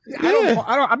 No. Yeah.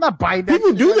 I'm not buying that.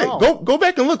 People do at that. all. Go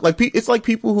back and look. Like it's like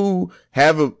people who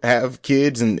have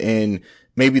kids and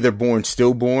maybe they're born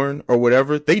stillborn or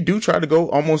whatever. They do try to go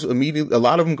almost immediately. A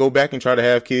lot of them go back and try to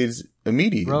have kids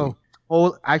immediately. Bro.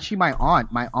 Oh, actually, my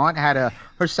aunt had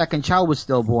her second child was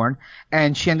stillborn,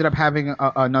 and she ended up having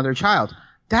another child.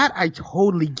 That I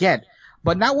totally get.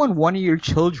 But not when one of your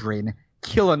children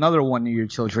kill another one of your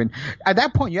children. At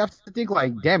that point, you have to think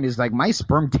like, damn, is like my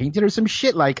sperm tainted or some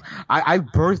shit? Like I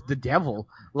birthed the devil.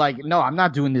 Like, no, I'm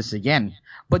not doing this again.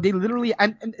 But they literally,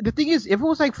 and the thing is, if it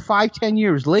was like 5-10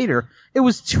 years later, it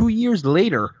was 2 years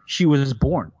later she was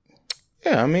born.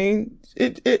 Yeah, I mean,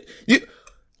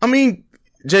 I mean,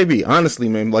 JB, honestly,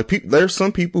 man, like there's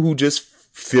some people who just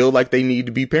feel like they need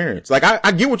to be parents. Like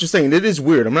I get what you're saying. It is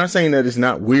weird. I'm not saying that it's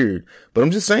not weird, but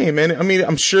I'm just saying, man, I mean,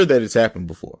 I'm sure that it's happened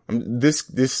before. I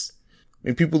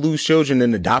mean, people lose children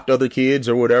and adopt other kids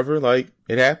or whatever. Like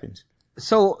it happens.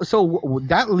 So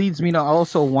that leads me to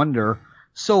also wonder,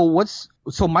 so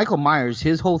Michael Myers,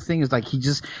 his whole thing is like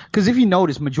because if you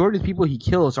notice, majority of the people he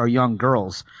kills are young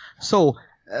girls. So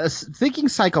thinking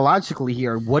psychologically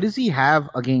here, what does he have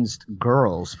against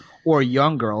girls or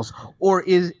young girls? Or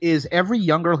is every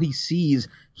young girl he sees,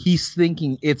 he's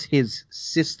thinking it's his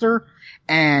sister,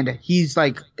 and he's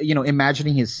like,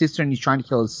 imagining his sister, and he's trying to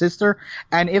kill his sister?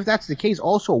 And if that's the case,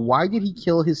 also, why did he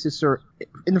kill his sister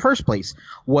in the first place?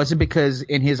 Was it because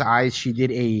in his eyes she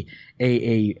did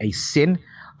a sin?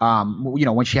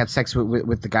 When she had sex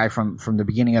with the guy from the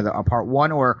beginning of the part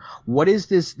one, or what is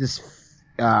this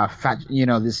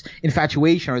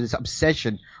infatuation or this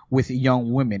obsession with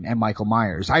young women and Michael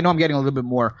Myers? I know I'm getting a little bit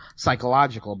more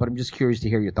psychological, but I'm just curious to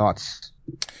hear your thoughts.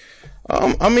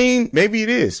 I mean, maybe it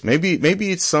is.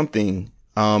 Maybe it's something.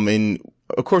 And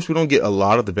of course we don't get a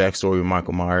lot of the backstory of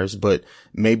Michael Myers, but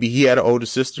maybe he had an older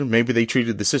sister. Maybe they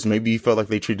treated the sister. Maybe he felt like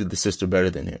they treated the sister better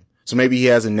than him. So maybe he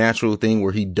has a natural thing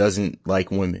where he doesn't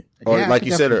like women, or yeah, like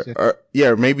you said,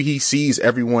 or maybe he sees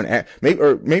everyone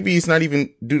maybe it's not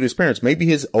even due to his parents. Maybe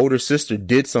his older sister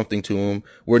did something to him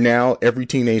where now every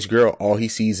teenage girl, all he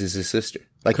sees is his sister.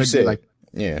 Like you said,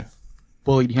 yeah,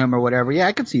 bullied him or whatever. Yeah,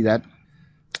 I could see that.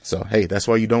 So, hey, that's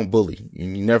why you don't bully.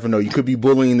 You never know. You could be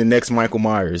bullying the next Michael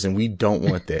Myers, and we don't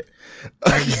want that.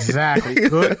 Exactly.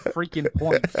 Good freaking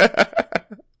point.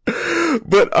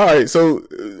 But all right. So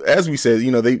as we said,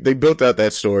 they built out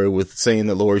that story with saying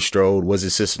that Laurie Strode was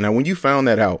his sister. Now, when you found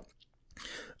that out,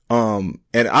 and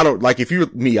I don't like, if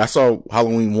you're me, I saw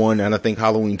Halloween 1 and I think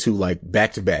Halloween 2 like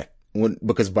back to back,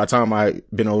 because by the time I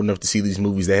been old enough to see these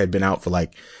movies, they had been out for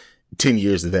like 10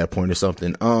 years at that point or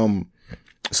something.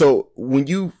 So when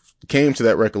you came to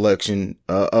that recollection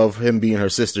of him being her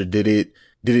sister, did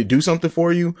it do something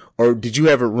for you, or did you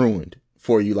have it ruined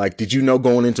for you? Like, did you know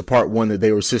going into part 1 that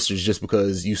they were sisters just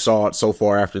because you saw it so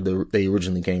far after they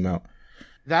originally came out?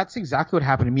 That's exactly what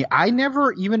happened to me. I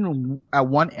never even at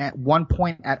one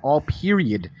point at all,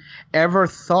 period, ever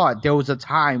thought there was a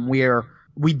time where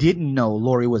we didn't know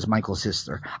Laurie was Michael's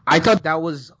sister. I thought that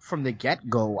was from the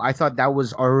get-go. I thought that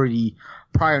was already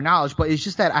prior knowledge, but it's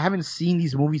just that I haven't seen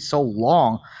these movies so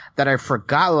long that I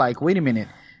forgot, like, wait a minute.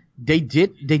 They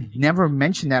never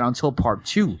mentioned that until part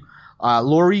 2.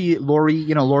 Laurie,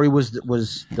 Laurie was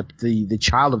the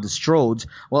child of the Strodes.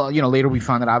 Well, later we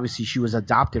found that obviously she was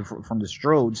adopted from the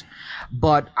Strodes.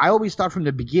 But I always thought from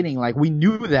the beginning, like, we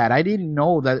knew that. I didn't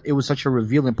know that it was such a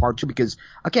reveal in part two because,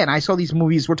 again, I saw these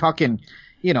movies, we're talking,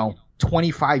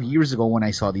 25 years ago when I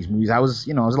saw these movies. I was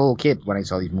a little kid when I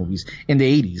saw these movies in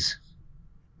the 80s.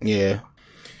 Yeah.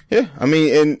 Yeah. I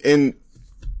mean, and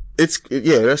that's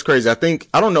crazy. I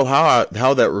don't know how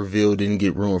that reveal didn't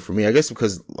get ruined for me. I guess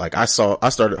because, like, I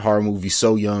started horror movies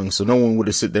so young, so no one would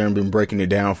have sit there and been breaking it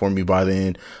down for me by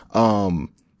then.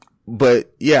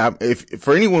 But yeah, if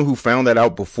for anyone who found that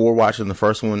out before watching the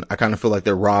first one, I kind of feel like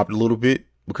they're robbed a little bit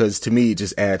because to me, it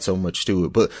just adds so much to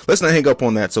it. But let's not hang up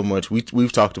on that so much.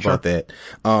 We've talked about that.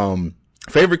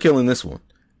 Favorite kill in this one?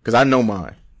 Cause I know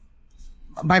mine.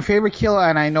 My favorite kill,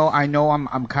 and I know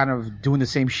I'm kind of doing the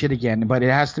same shit again, but it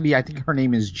has to be, I think her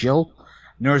name is Jill,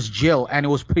 Nurse Jill, and it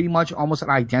was pretty much almost an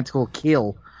identical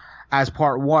kill as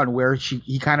part one, where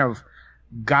he kind of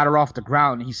got her off the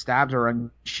ground, he stabbed her,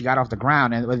 and she got off the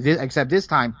ground, except this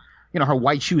time, her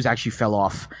white shoes actually fell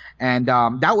off, and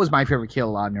that was my favorite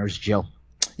kill on Nurse Jill.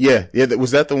 Yeah.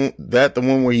 Was that the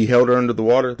one where he held her under the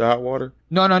water, the hot water?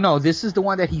 No. This is the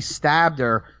one that he stabbed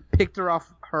her, picked her up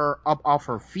off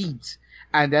her feet,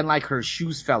 and then, like, her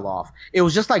shoes fell off. It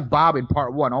was just like Bob in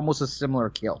part one, almost a similar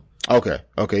kill. Okay,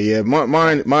 yeah,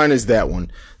 mine is that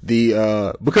one.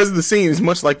 Because of the scene is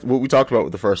much like what we talked about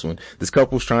with the first one. This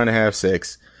couple's trying to have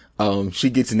sex. She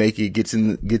gets naked, gets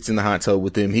in the hot tub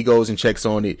with him. He goes and checks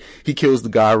on it. He kills the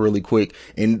guy really quick.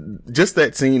 And just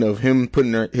that scene of him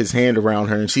putting his hand around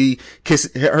her and she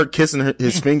kissing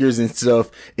his fingers and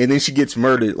stuff. And then she gets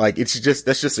murdered. Like, that's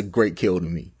just a great kill to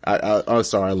me. I'm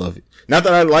sorry. I love it. Not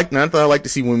that I like to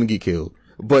see women get killed,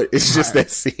 but it's just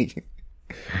that scene.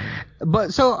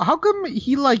 But so how come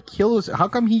he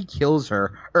kills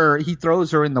her, or he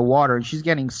throws her in the water and she's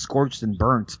getting scorched and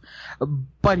burnt,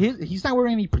 but he's not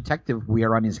wearing any protective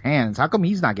wear on his hands? How come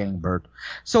he's not getting burnt?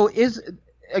 So is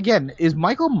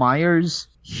Michael Myers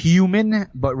human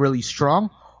but really strong,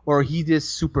 or he this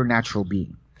supernatural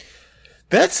being?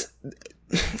 That's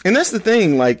the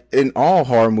thing, like, in all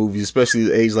horror movies, especially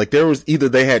the age, like,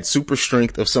 they had super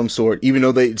strength of some sort, even though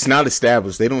it's not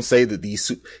established. They don't say that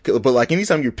but like,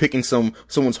 anytime you're picking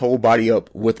someone's whole body up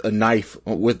with a knife,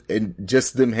 and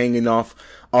just them hanging off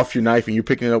your knife and you're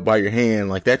picking it up by your hand,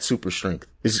 like, that's super strength.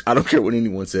 I don't care what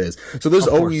anyone says. So there's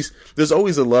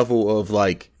always a level of,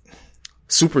 like,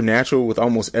 supernatural with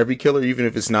almost every killer, even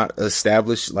if it's not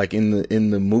established, like, in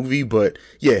the movie. But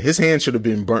yeah, his hand should have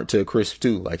been burnt to a crisp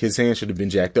too. Like, his hand should have been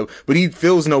jacked up, but he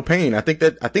feels no pain. I think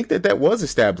that was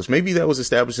established. Maybe that was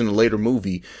established in a later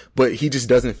movie, but he just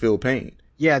doesn't feel pain.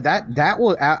 Yeah, that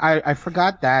will, I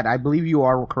forgot that. I believe you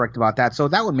are correct about that. So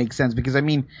that would make sense because, I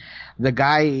mean, the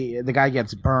guy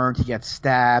gets burnt, he gets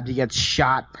stabbed, he gets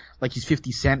shot like he's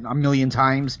 50 Cent a million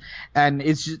times, and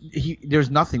it's just,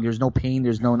 there's nothing, there's no pain,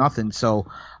 there's no nothing. So,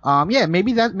 yeah,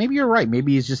 maybe you're right.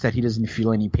 Maybe it's just that he doesn't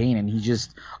feel any pain and he's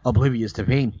just oblivious to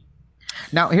pain.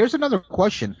 Now, here's another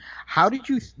question. How did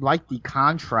you like the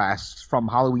contrast from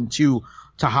Halloween 2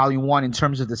 to Halloween 1 in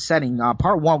terms of the setting?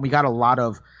 Part 1, we got a lot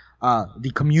of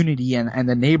the community and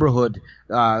the neighborhood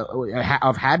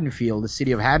of Haddonfield, the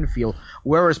city of Haddonfield,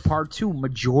 whereas part 2,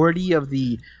 majority of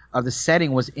the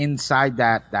setting was inside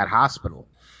that hospital.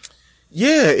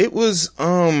 Yeah, it was.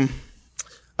 I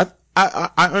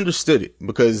understood it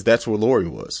because that's where Laurie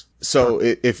was. So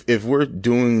if we're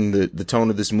doing the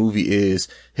tone of this movie is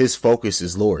his focus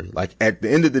is Laurie. Like, at the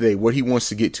end of the day, what he wants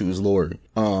to get to is Laurie.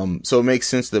 So it makes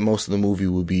sense that most of the movie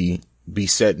would be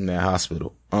set in that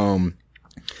hospital.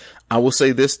 I will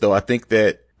say this though. I think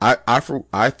that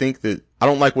I think that I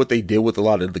don't like what they did with a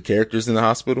lot of the characters in the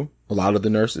hospital, a lot of the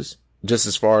nurses, just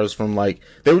as far as from, like,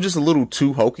 they were just a little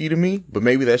too hokey to me, but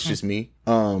maybe that's just me.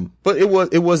 But it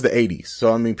was the 80s.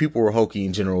 So, I mean, people were hokey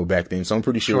in general back then. So I'm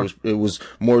pretty sure it was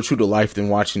more true to life than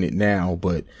watching it now.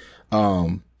 But,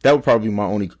 that would probably be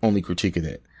my only critique of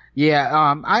that.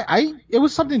 Yeah. It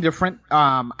was something different.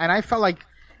 And I felt like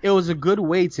it was a good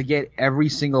way to get every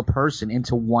single person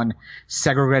into one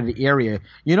segregated area.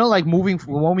 You know, like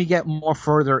when we get more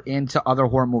further into other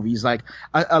horror movies, like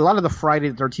a lot of the Friday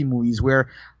the 13th movies where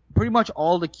pretty much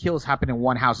all the kills happen in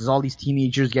one house. There's all these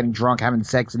teenagers getting drunk, having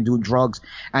sex, and doing drugs,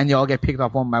 and they all get picked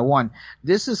off one by one.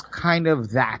 This is kind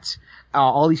of that.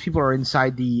 All these people are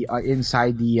inside the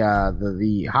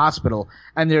hospital,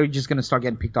 and they're just gonna start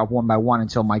getting picked off one by one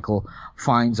until Michael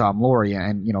finds Laurie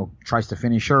and, you know, tries to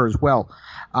finish her as well.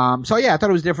 So yeah, I thought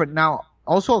it was different. Now,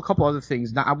 also a couple other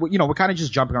things. Now, you know, we're kind of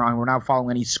just jumping around. We're not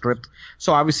following any script.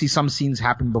 So obviously some scenes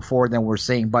happen before than we're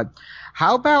saying. But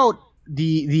how about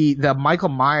the Michael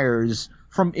Myers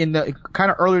from in the kind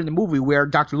of earlier in the movie where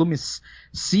Dr. Loomis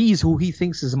sees who he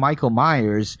thinks is Michael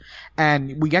Myers,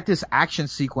 and we get this action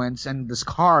sequence and this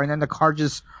car, and then the car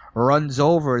just runs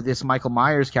over this Michael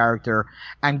Myers character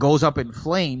and goes up in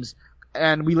flames.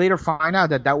 And we later find out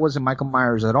that that wasn't Michael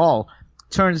Myers at all.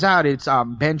 Turns out it's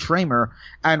Ben Tramer.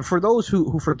 And for those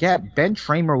who forget, Ben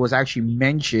Tramer was actually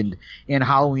mentioned in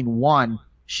Halloween 1.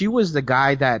 She was the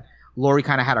guy that Laurie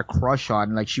kind of had a crush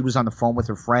on. Like, she was on the phone with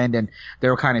her friend, and they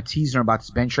were kind of teasing her about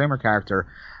this Ben Tramer character.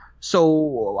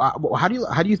 So how do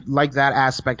you like that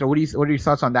aspect, or what are your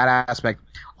thoughts on that aspect?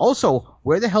 Also,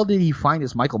 where the hell did he find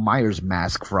this Michael Myers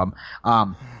mask from?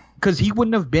 Because he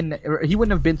wouldn't have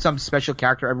been some special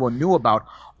character everyone knew about.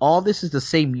 All this is the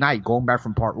same night, going back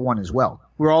from part 1 as well.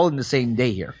 We're all in the same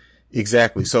day here.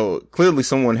 Exactly. So clearly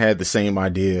someone had the same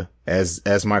idea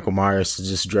as Michael Myers, to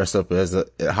just dress up as a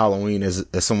Halloween as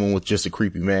someone with just a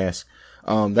creepy mask.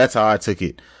 That's how I took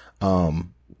it.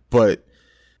 But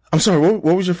I'm sorry,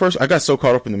 what was your first? I got so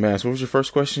caught up in the mask. What was your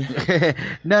first question?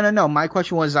 No. My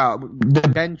question was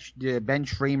the Ben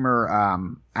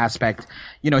Tramer aspect.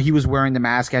 You know, he was wearing the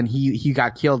mask and he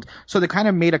got killed. So they kind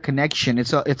of made a connection.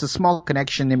 It's a small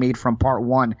connection they made from part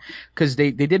 1, because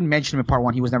they didn't mention him in part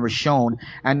 1. He was never shown,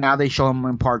 and now they show him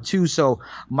in part 2. So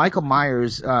Michael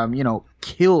Myers,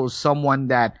 kills someone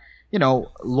that,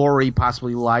 Laurie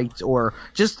possibly liked, or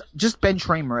just Ben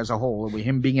Tramer as a whole, with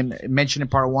him being mentioned in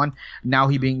part 1, now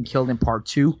he being killed in part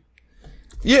 2.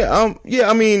 Yeah,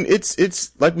 I mean,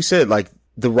 it's like we said, like,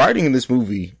 the writing in this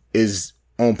movie is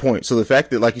on point. So the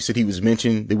fact that, like you said, he was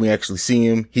mentioned, that we actually see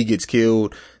him, he gets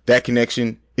killed, that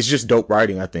connection, it's just dope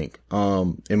writing, I think,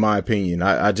 in my opinion.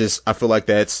 I feel like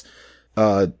that's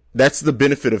the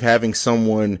benefit of having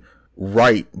someone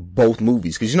write both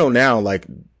movies. Cause now, like,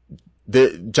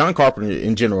 John Carpenter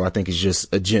in general, I think, is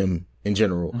just a gem in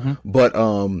general. Mm-hmm. But,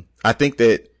 I think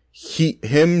that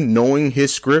him knowing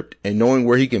his script and knowing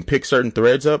where he can pick certain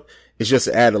threads up is just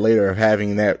an added layer of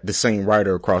having the same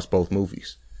writer across both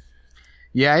movies.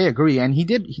 Yeah, I agree. And he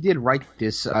did write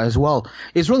this as well.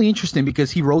 It's really interesting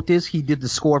because he wrote this, he did the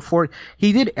score for it.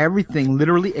 He did everything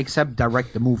literally except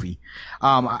direct the movie.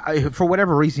 For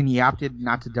whatever reason, he opted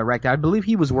not to direct it. I believe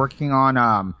he was working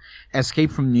on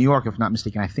Escape from New York, if not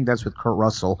mistaken. I think that's with Kurt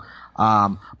Russell.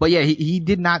 But yeah, he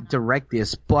did not direct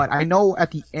this. But I know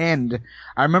at the end,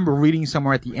 I remember reading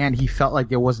somewhere at the end, he felt like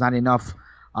there was not enough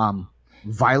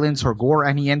violence or gore,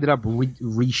 and he ended up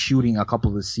reshooting a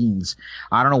couple of the scenes.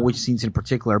 I don't know which scenes in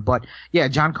particular, but yeah,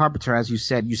 John Carpenter, as you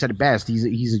said it best.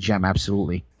 He's a gem,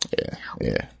 absolutely.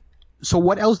 Yeah. So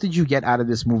what else did you get out of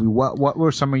this movie? What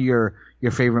were some of your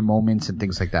favorite moments and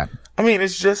things like that? I mean,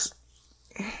 it's just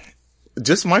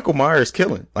Michael Myers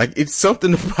killing. Like, it's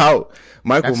something about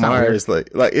Michael Myers.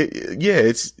 It's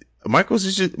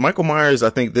Michael Myers.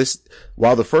 I think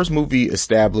while the first movie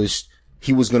established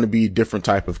he was going to be a different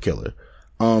type of killer,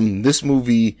 this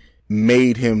movie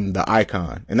made him the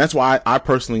icon. And that's why I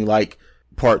personally like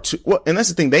part 2. Well, and that's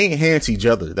the thing. They enhance each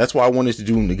other. That's why I wanted to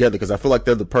do them together, because I feel like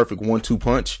they're the perfect 1-2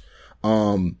 punch.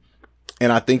 And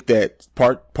I think that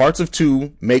parts of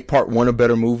 2 make part 1 a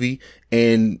better movie.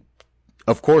 And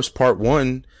of course, part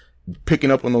 1 picking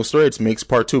up on those threads makes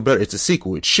part 2 better. It's a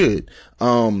sequel. It should.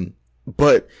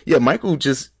 But yeah,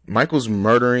 Michael's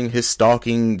murdering, his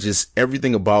stalking, just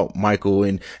everything about Michael,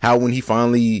 and how when he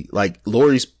finally, like,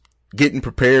 Laurie's getting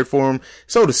prepared for him,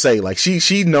 so to say, like,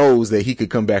 she knows that he could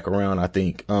come back around, I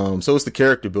think. So it's the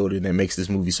character building that makes this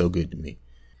movie so good to me.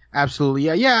 Absolutely.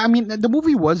 Yeah. I mean, the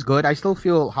movie was good. I still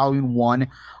feel Halloween 1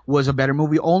 was a better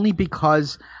movie, only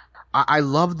because I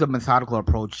love the methodical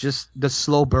approach, just the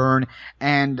slow burn.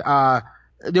 And,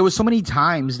 there was so many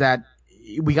times that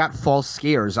we got false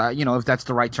scares, if that's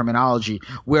the right terminology,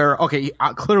 where, okay,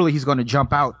 clearly he's going to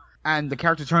jump out, and the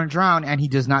character turns around and he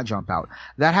does not jump out.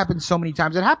 That happened so many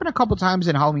times. It happened a couple times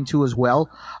in Halloween 2 as well,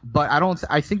 but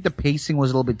I think the pacing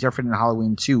was a little bit different in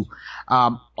Halloween 2.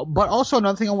 But also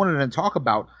another thing I wanted to talk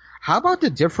about, how about the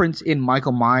difference in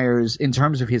Michael Myers in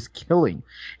terms of his killing?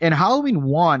 In Halloween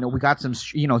 1, we got some,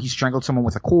 he strangled someone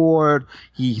with a cord,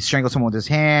 he strangled someone with his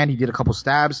hand, he did a couple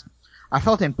stabs. I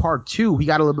felt in part 2, he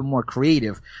got a little bit more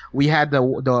creative. We had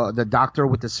the doctor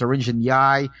with the syringe in the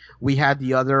eye. We had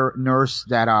the other nurse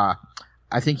that, I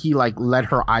think he let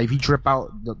her IV drip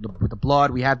out with the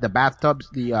blood. We had the bathtubs,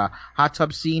 the hot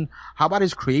tub scene. How about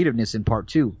his creativeness in part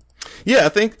 2? Yeah, I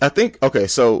think, okay,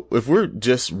 so if we're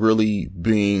just really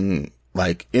being,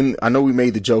 like, I know we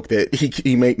made the joke that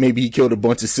maybe he killed a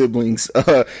bunch of siblings,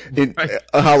 in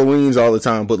Halloweens all the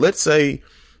time, but let's say,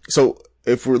 so,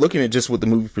 if we're looking at just what the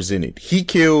movie presented, he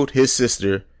killed his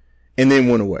sister and then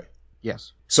went away.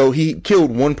 Yes. So he killed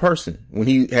one person when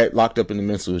he had locked up in the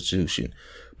mental institution.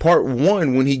 Part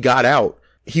 1, when he got out,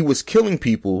 he was killing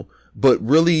people, but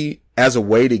really as a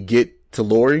way to get to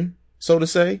Lori, so to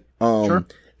say. Sure.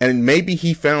 And maybe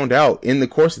he found out in the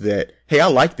course of that, hey, I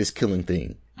like this killing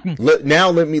thing.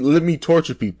 Let me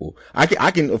torture people.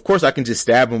 I can, of course I can just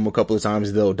stab them a couple of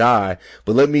times, they'll die,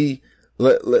 but let me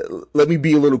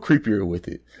be a little creepier with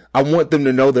it. I want them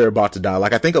to know they're about to die.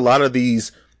 Like, I think a lot of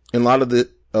the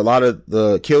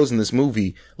kills in this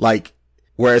movie, like,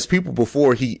 whereas people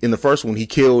before in the first one, he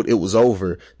killed, it was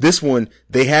over. This one,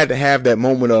 they had to have that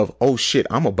moment of, oh shit,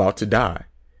 I'm about to die.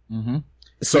 Mm-hmm.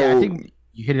 So yeah, I think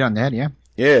you hit it on the head. Yeah.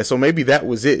 Yeah. So maybe that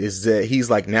was it, is that he's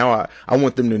like, now I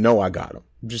want them to know I got him.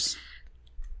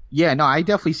 Yeah, no, I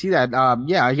definitely see that.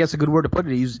 Yeah, I guess a good word to put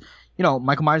it. He's,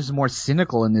 Michael Myers is more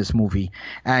cynical in this movie,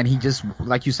 and he just,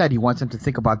 like you said, he wants him to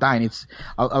think about dying. It's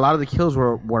a lot of the kills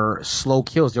were slow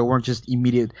kills. They weren't just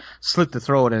immediate slit the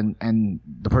throat and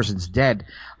the person's dead.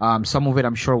 Some of it,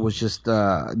 I'm sure, was just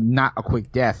not a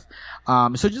quick death.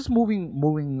 So just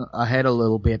moving ahead a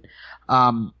little bit.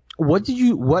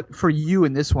 What for you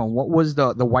in this one? What was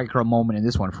the white girl moment in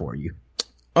this one for you?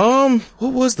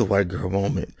 What was the white girl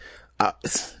moment?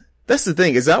 That's the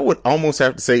thing, is I would almost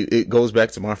have to say it goes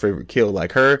back to my favorite kill,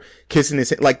 like her kissing his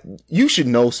hand. Like, you should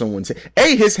know someone's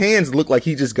his hands look like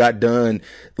he just got done,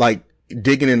 like,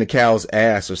 digging in the cow's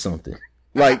ass or something.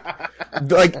 Like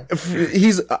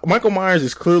Michael Myers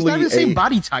is clearly he's not the same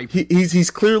body type.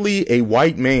 He's clearly a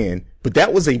white man, but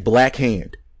that was a black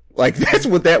hand. Like, that's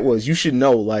what that was. You should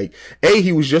know, like,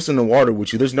 he was just in the water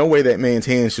with you. There's no way that man's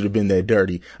hands should have been that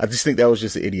dirty. I just think that was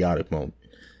just an idiotic moment.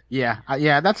 Yeah,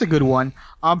 that's a good one.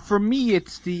 For me,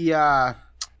 it's the,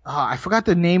 I forgot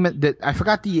the name, I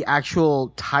forgot the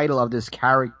actual title of this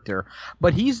character,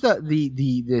 but he's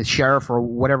the sheriff or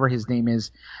whatever his name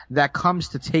is that comes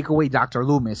to take away Dr.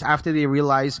 Loomis after they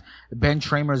realize Ben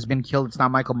Tramer has been killed. It's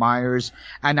not Michael Myers.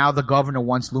 And now the governor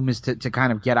wants Loomis to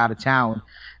kind of get out of town.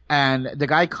 And the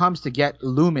guy comes to get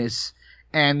Loomis,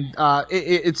 and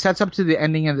it sets up to the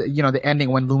ending of the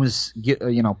ending when Loomis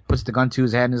puts the gun to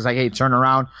his head and is like, "Hey, turn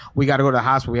around, we got to go to the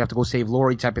hospital, we have to go save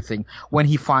Lori," type of thing. When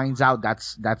he finds out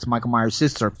that's Michael Myers'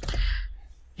 sister,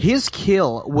 his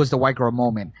kill was the white girl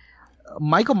moment.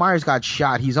 Michael Myers got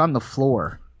shot. He's on the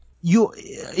floor. He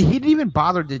didn't even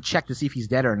bother to check to see if he's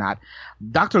dead or not.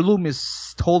 Dr.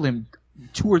 Loomis told him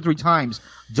 2 or 3 times,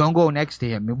 "Don't go next to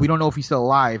him. We don't know if he's still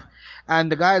alive."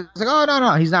 And the guy's like, "Oh,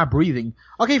 no, he's not breathing."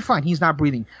 Okay, fine, he's not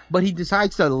breathing. But he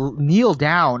decides to kneel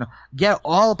down, get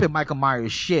all up in Michael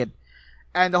Myers' shit.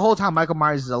 And the whole time Michael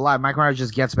Myers is alive, Michael Myers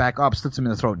just gets back up, slits him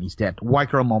in the throat, and he's dead.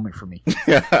 White girl moment for me.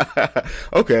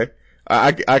 Okay.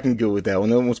 I can go with that one.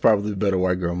 That one was probably the better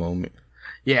white girl moment.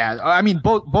 Yeah, I mean,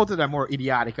 both of them were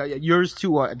idiotic. Yours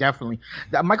too, definitely.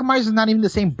 Michael Myers is not even the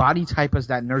same body type as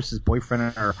that nurse's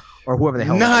boyfriend or whoever the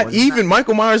hell. Not even.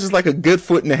 Michael Myers is like a good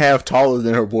 1.5 feet taller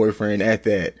than her boyfriend at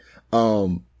that.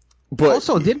 But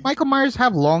also, did Michael Myers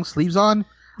have long sleeves on?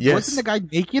 Yes. Wasn't the guy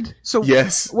naked? So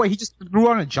yes. Wait, he just threw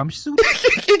on a jumpsuit?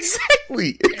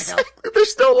 Exactly.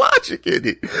 There's no logic in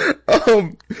it.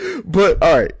 But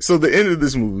all right. So the end of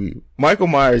this movie, Michael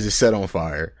Myers is set on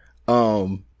fire.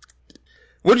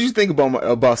 What did you think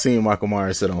about seeing Michael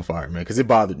Myers set on fire, man? Because it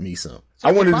bothered me some. So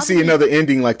I wanted to see another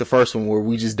ending like the first one where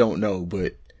we just don't know.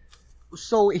 But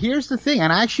so here's the thing,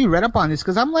 and I actually read up on this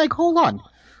because I'm like, hold on.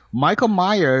 Michael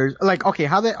Myers, like, okay,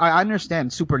 I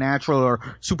understand supernatural or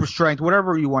super strength,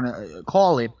 whatever you want to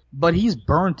call it, but he's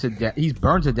burned to death. He's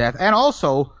burned to death. And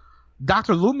also,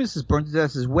 Dr. Loomis is burned to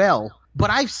death as well. But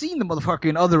I've seen the motherfucker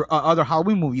in other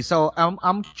Halloween movies, so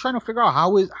I'm trying to figure out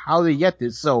how they get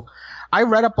this. So I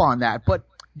read up on that, but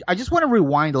I just want to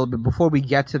rewind a little bit before we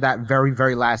get to that very,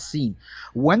 very last scene.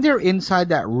 When they're inside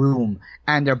that room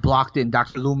and they're blocked in,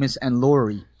 Dr. Loomis and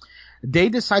Lori, they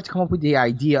decide to come up with the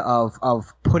idea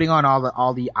of putting on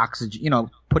all the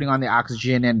oxygen, putting on the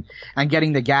oxygen and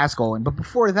getting the gas going. But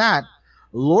before that,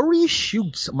 Lori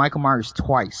shoots Michael Myers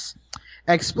twice.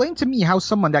 Explain to me how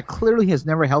someone that clearly has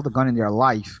never held a gun in their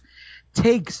life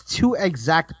takes 2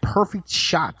 exact perfect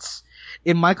shots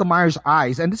in Michael Myers'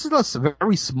 eyes, and this is a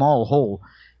very small hole,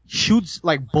 shoots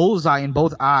like bullseye in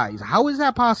both eyes. How is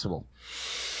that possible?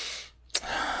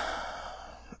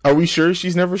 Are we sure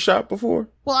she's never shot before?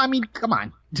 Well, I mean, come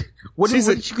on.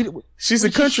 She's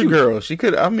a country girl. She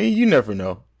could. I mean, you never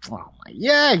know. Oh,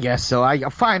 yeah, I guess so.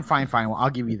 Fine. Well, I'll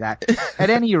give you that.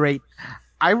 At any rate,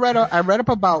 I read up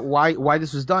about why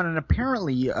this was done, and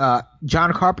apparently,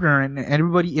 John Carpenter and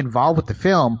everybody involved with the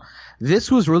film,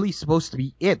 this was really supposed to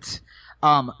be it.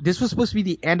 This was supposed to be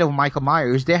the end of Michael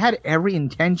Myers. They had every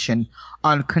intention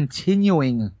on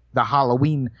continuing the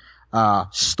Halloween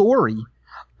story,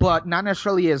 but not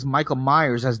necessarily as Michael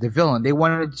Myers as the villain. They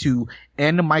wanted to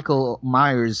end Michael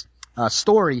Myers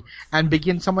story and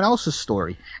begin someone else's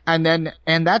story, and then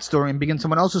end that story and begin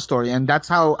someone else's story, and that's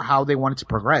how they wanted to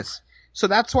progress. So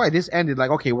that's why this ended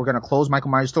like, okay, we're gonna close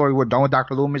Michael Myers' story. We're done with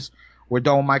Dr. Loomis. We're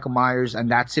done with Michael Myers,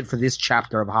 and that's it for this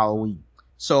chapter of Halloween.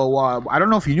 So I don't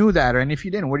know if you knew that, and if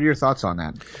you didn't, what are your thoughts on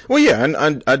that? Well,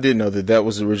 yeah, I did know that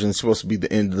was originally supposed to be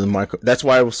the end of the Michael. That's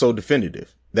why it was so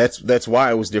definitive. That's why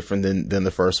it was different than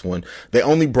the first one. They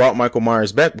only brought Michael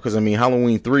Myers back because, I mean,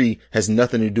 Halloween 3 has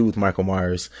nothing to do with Michael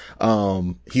Myers.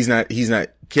 He's not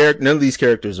none of these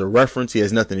characters are referenced. He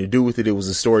has nothing to do with it. It was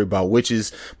a story about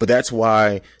witches, but that's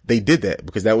why they did that,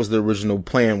 because that was the original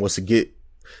plan, was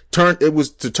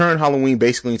to turn Halloween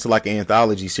basically into like an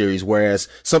anthology series, whereas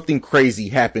something crazy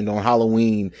happened on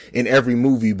Halloween in every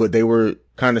movie, but they were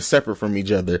kind of separate from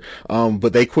each other.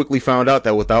 But they quickly found out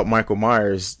that without Michael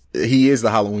Myers, he is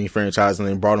the Halloween franchise, and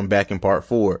they brought him back in part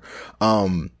 4.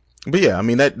 But yeah, I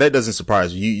mean, that doesn't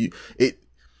surprise you.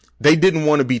 They didn't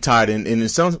want to be tied in, and in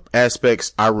some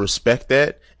aspects, I respect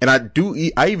that. And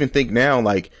I even think now,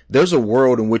 like, there's a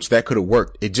world in which that could have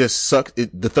worked. It just sucked.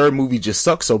 The third movie just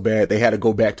sucked so bad, they had to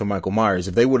go back to Michael Myers.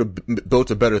 If they would have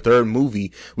built a better third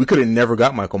movie, we could have never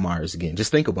got Michael Myers again.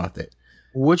 Just think about that.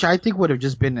 Which I think would have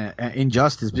just been an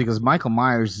injustice, because Michael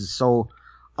Myers is so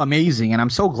amazing, and I'm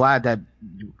so glad that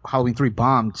Halloween 3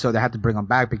 bombed, so they had to bring him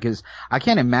back, because I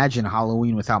can't imagine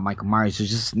Halloween without Michael Myers.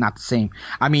 It's just not the same.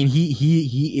 I mean,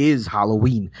 he is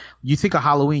Halloween. You think of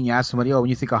Halloween, you ask somebody, when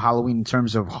you think of Halloween in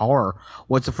terms of horror,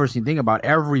 what's the first thing you think about?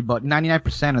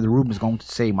 99% of the room is going to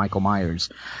say Michael Myers.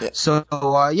 Yeah. So,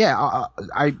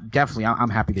 I definitely, I'm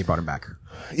happy they brought him back.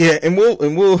 Yeah, and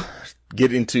we'll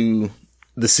get into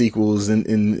the sequels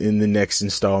in the next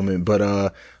installment,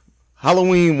 but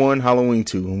Halloween 1, Halloween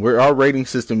 2, and our rating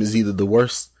system is either the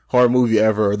worst horror movie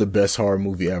ever or the best horror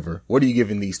movie ever. What are you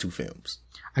giving these two films?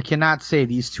 I cannot say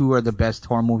these two are the best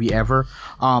horror movie ever.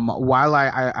 While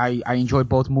I enjoy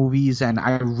both movies, and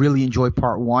I really enjoyed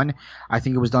part 1, I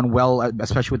think it was done well,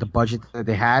 especially with the budget that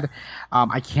they had.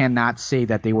 I cannot say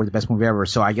that they were the best movie ever,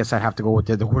 so I guess I'd have to go with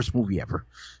the worst movie ever.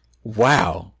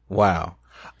 Wow.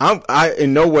 I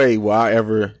in no way will I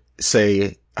ever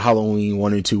say Halloween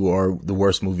 1 and 2 are the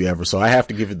worst movie ever, so I have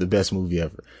to give it the best movie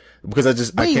ever,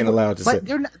 because I can't allow it to say.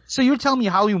 So you're telling me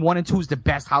Halloween 1 and 2 is the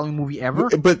best Halloween movie ever?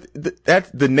 But that's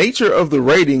the nature of the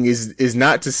rating is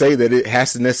not to say that it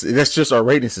has to necessarily. That's just our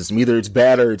rating system. Either it's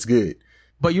bad or it's good.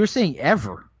 But you're saying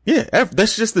ever. Yeah,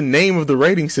 that's just the name of the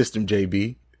rating system,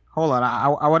 JB. Hold on,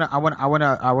 I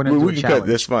wanna do a challenge.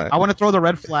 That's fine. I wanna throw the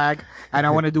red flag, and I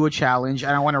wanna do a challenge,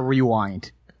 and I wanna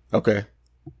rewind. Okay.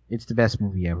 It's the best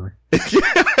movie ever. I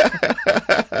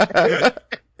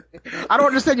don't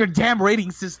understand your damn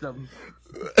rating system.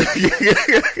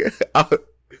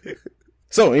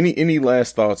 So, any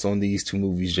last thoughts on these two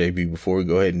movies, JB, before we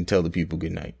go ahead and tell the people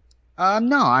good night?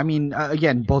 No, I mean,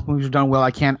 again, both movies are done well.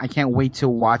 I can't wait to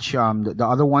watch, the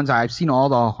other ones. I've seen all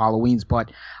the Halloweens,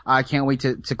 but I can't wait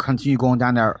to continue going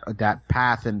down that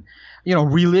path and,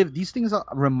 relive. These things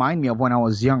remind me of when I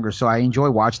was younger, so I enjoy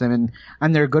watching them,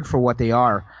 and they're good for what they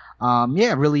are.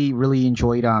 Really, really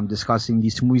enjoyed, discussing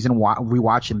these two movies and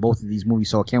rewatching both of these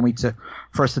movies, so I can't wait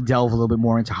for us to delve a little bit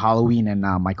more into Halloween and,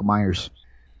 Michael Myers.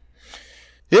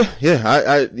 Yeah.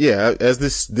 As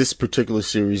this particular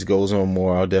series goes on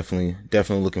more, I'll definitely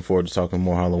looking forward to talking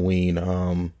more Halloween.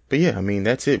 But yeah, I mean,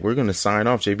 that's it. We're going to sign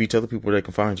off. JB, tell the people where they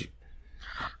can find you.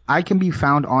 I can be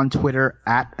found on Twitter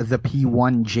at the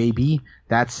P1JB.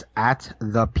 That's at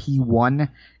the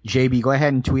P1JB. Go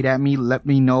ahead and tweet at me. Let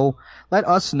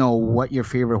us know what your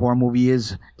favorite horror movie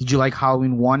is. Did you like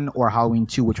Halloween 1 or Halloween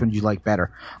 2? Which one did you like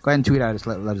better? Go ahead and tweet at us.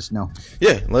 Let us know.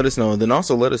 Yeah, let us know. And then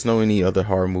also let us know any other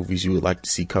horror movies you would like to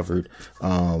see covered,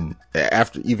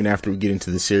 after we get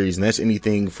into the series. And that's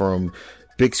anything from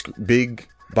big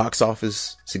box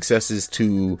office successes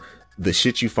to the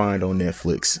shit you find on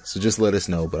Netflix. So just let us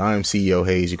know. But I am CEO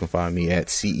Haize. You can find me at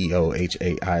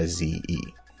CEOHAIZE.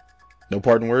 No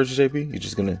parting words, JP?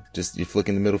 You're just you're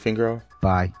flicking the middle finger off?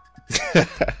 Bye.